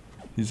 Yeah,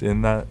 he's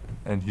in that,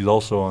 and he's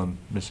also on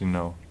Missing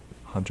No,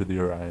 Hunter the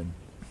Orion.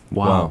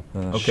 Wow.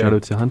 Okay. Shout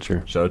out to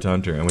Hunter. Shout out to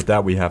Hunter. And with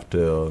that, we have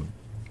to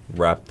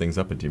wrap things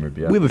up at Deemer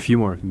BF. We have a few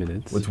more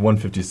minutes. It's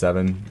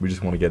 1:57. We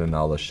just want to get in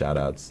all the shout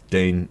outs.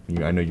 Dane,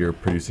 I know you're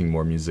producing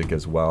more music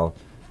as well.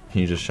 Can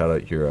you just shout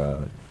out your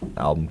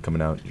album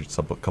coming out, your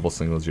couple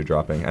singles you're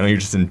dropping? I know you're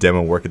just in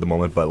demo work at the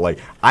moment, but like,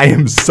 I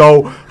am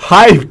so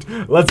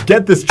hyped. Let's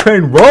get this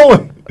train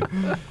rolling.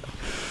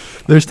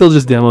 They're still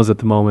just demos at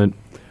the moment.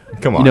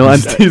 Come on, You know,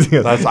 he's I'm-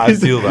 teasing us. I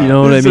feel that. You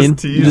know what I He's mean?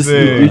 just You just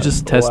teasing. you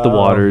just test the Wow.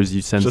 waters.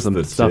 You send Just some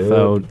the stuff tip.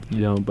 out.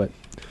 But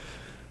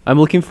I'm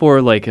looking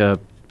for like a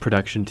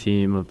production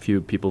team, a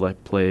few people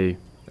that play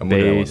I'm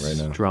looking at one bass,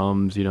 right now.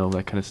 drums, you know,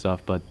 that kind of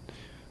stuff. But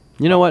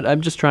you know what?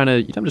 I'm just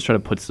trying to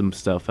put some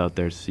stuff out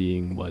there,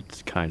 seeing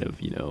what kind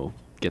of, you know,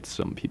 gets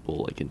some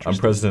people like interested.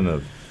 I'm president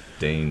of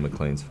Dane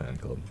McLean's fan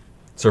club.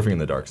 Surfing in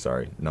the Dark,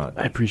 sorry. Not.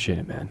 I appreciate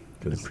it, man.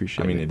 I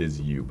appreciate I mean, it. it is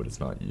you, but it's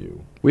not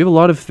you. We have a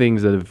lot of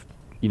things that have,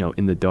 you know,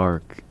 in the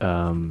dark.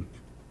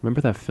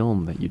 Remember that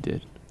film that you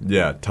did?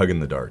 Yeah, Tug in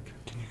the Dark.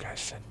 Can you guys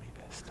send me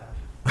this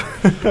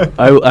stuff?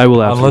 I will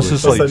absolutely. Unless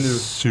it's I'll like send you-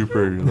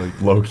 super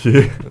like Low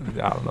key.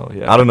 I don't know.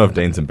 Yeah. I don't know if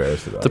Dane's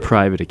embarrassed about It's a it.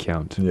 private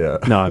account. Yeah.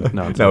 No,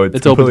 no, it's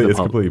open to the it's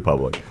public. completely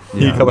public.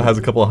 Yeah. He has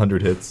a couple of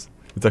hundred hits.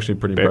 It's actually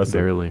pretty impressive.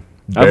 Barely.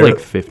 I have like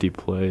 50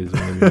 plays.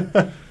 Maybe.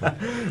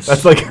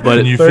 That's like,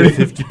 But you 30 fit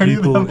 50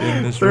 people of them-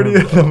 in this 30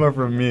 room. of them are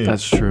from me.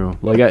 That's true.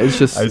 Like it's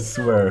just. I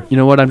swear. You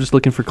know what? I'm just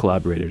looking for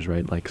collaborators,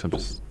 right? Like, so I'm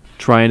just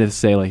trying to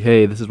say, like,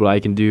 hey, this is what I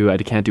can do. I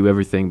can't do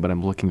everything, but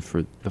I'm looking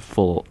for the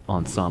full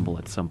ensemble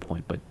at some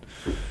point. But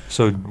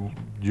So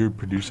you're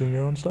producing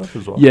your own stuff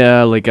as well?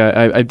 yeah, like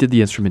I did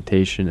the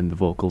instrumentation and the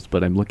vocals,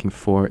 but I'm looking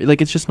for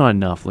like it's just not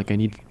enough. Like I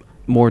need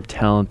more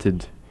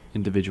talented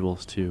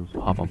individuals to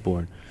hop on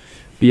board.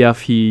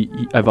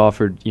 BF, I've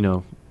offered, you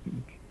know,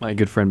 my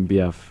good friend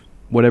BF,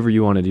 whatever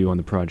you want to do on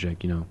the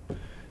project, you know.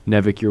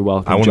 Nevik, you're I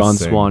welcome. wanna John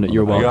sing. Swan,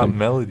 you're I got welcome.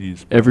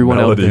 melodies. bro. Everyone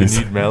Melodies.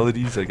 You need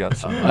melodies. I got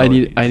some. I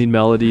need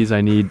melodies.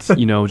 I need,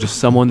 you know, just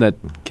someone that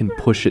can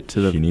push it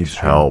to the. He needs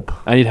string. help.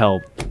 I need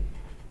help.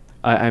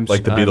 I'm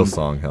Like the I'm- Beatles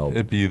song, Help.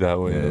 It'd be that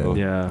way. though.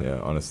 Yeah. Yeah,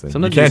 honestly.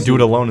 Sometimes you can't you do it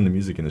see- alone in the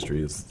music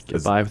industry. Get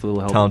As by with a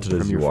little help talented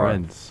from as your you are.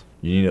 friends.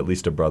 You need at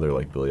least a brother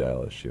like Billie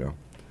Eilish, you know.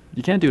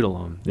 You can't do it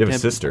alone. You have a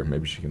can't- sister.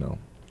 Maybe she can help.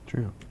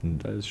 True.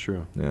 Mm. That is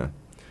true. Yeah.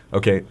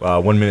 Okay,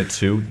 1 minute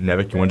 2.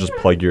 Nevik, you want to just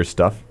plug your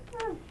stuff?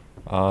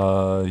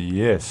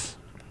 Yes.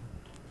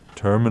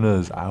 Termina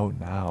is out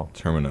now.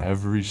 Termina.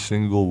 Every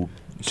single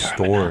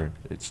store,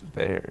 it's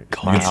there.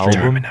 It's my You can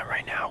stream Termina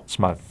right now. It's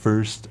my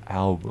first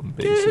album,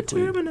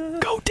 basically.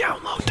 Go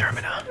download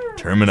Termina.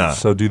 Termina.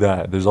 So do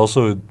that. There's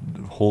also a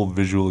whole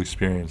visual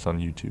experience on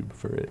YouTube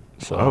for it.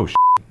 So Oh,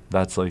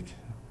 that's like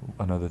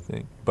another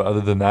thing. But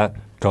other than that,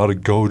 Gotta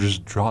Go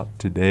just dropped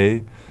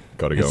today.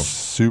 Gotta Go. It's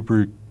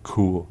super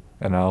cool.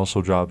 And I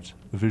also dropped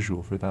a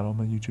visual for that on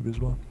my YouTube as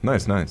well.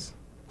 Nice, nice.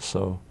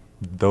 So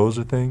those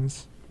are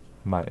things.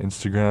 My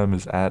Instagram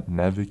is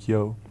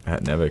 @NevikYo.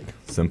 @Nevik.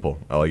 Simple.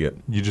 I like it.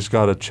 You just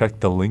gotta check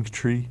the link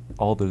tree.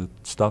 All the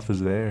stuff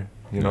is there.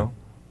 You Yeah. know,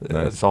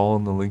 Nice. it's all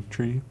in the link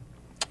tree.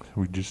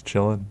 We're just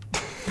chilling.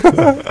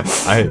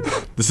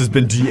 This has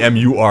been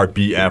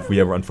DMURBF. We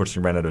have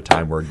unfortunately ran out of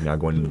time. We're now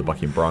going into the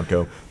Bucking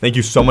Bronco. Thank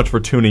you so much for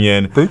tuning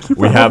in. Thank you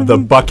for We have the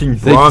having me. Bucking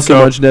Thank Bronco. you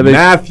so much, Nevik.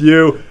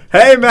 Matthew.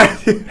 Hey,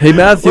 Matthew. Hey,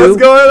 Matthew. What's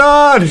going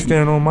on?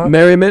 Stand on my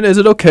Merriman, is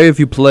it okay if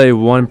you play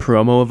one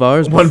promo of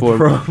ours One before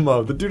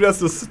promo. The dude has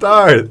to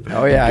start.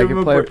 Oh yeah, I Give can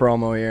him play a break.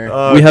 promo here.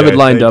 we have it Okay,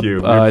 lined thank up? you.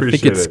 We I think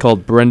appreciate it's it.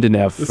 called Brendan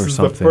F. This or is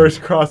something. the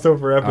first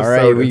crossover episode. All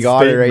right, we and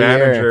got it state right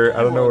manager. here.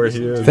 I don't know where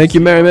he is. Thank you,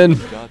 Merriman.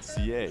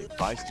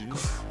 By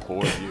students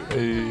for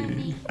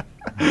you.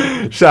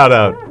 Shout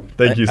out.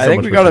 Thank you so I much.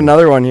 think we for got tuning-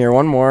 another one here.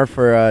 One more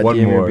for One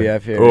more.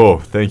 DMUBF here. Oh,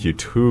 thank you.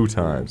 2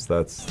 times.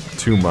 That's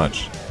too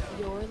much.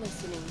 You're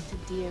listening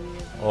to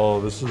DMU Oh,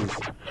 this is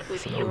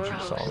with an your OG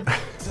host. song.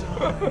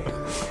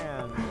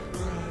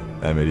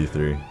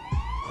 M83.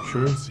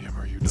 Sure.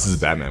 This is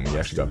Batman. We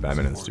actually got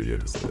Batman in the studio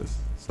to say this.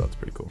 So that's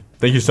pretty cool.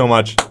 Thank you so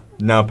much.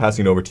 Now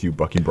passing it over to you,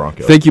 Bucking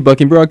Bronco. Thank you,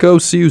 Bucking Bronco.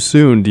 See you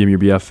soon,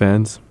 DMUBF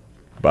fans.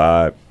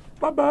 Bye.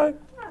 Bye-bye.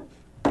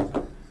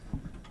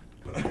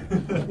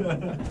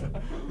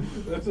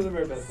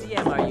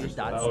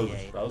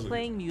 CMRU.ca,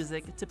 playing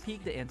music to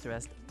pique the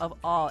interest of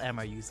all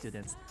MRU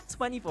students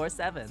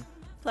 24/7.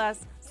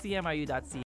 Plus, CMRU.ca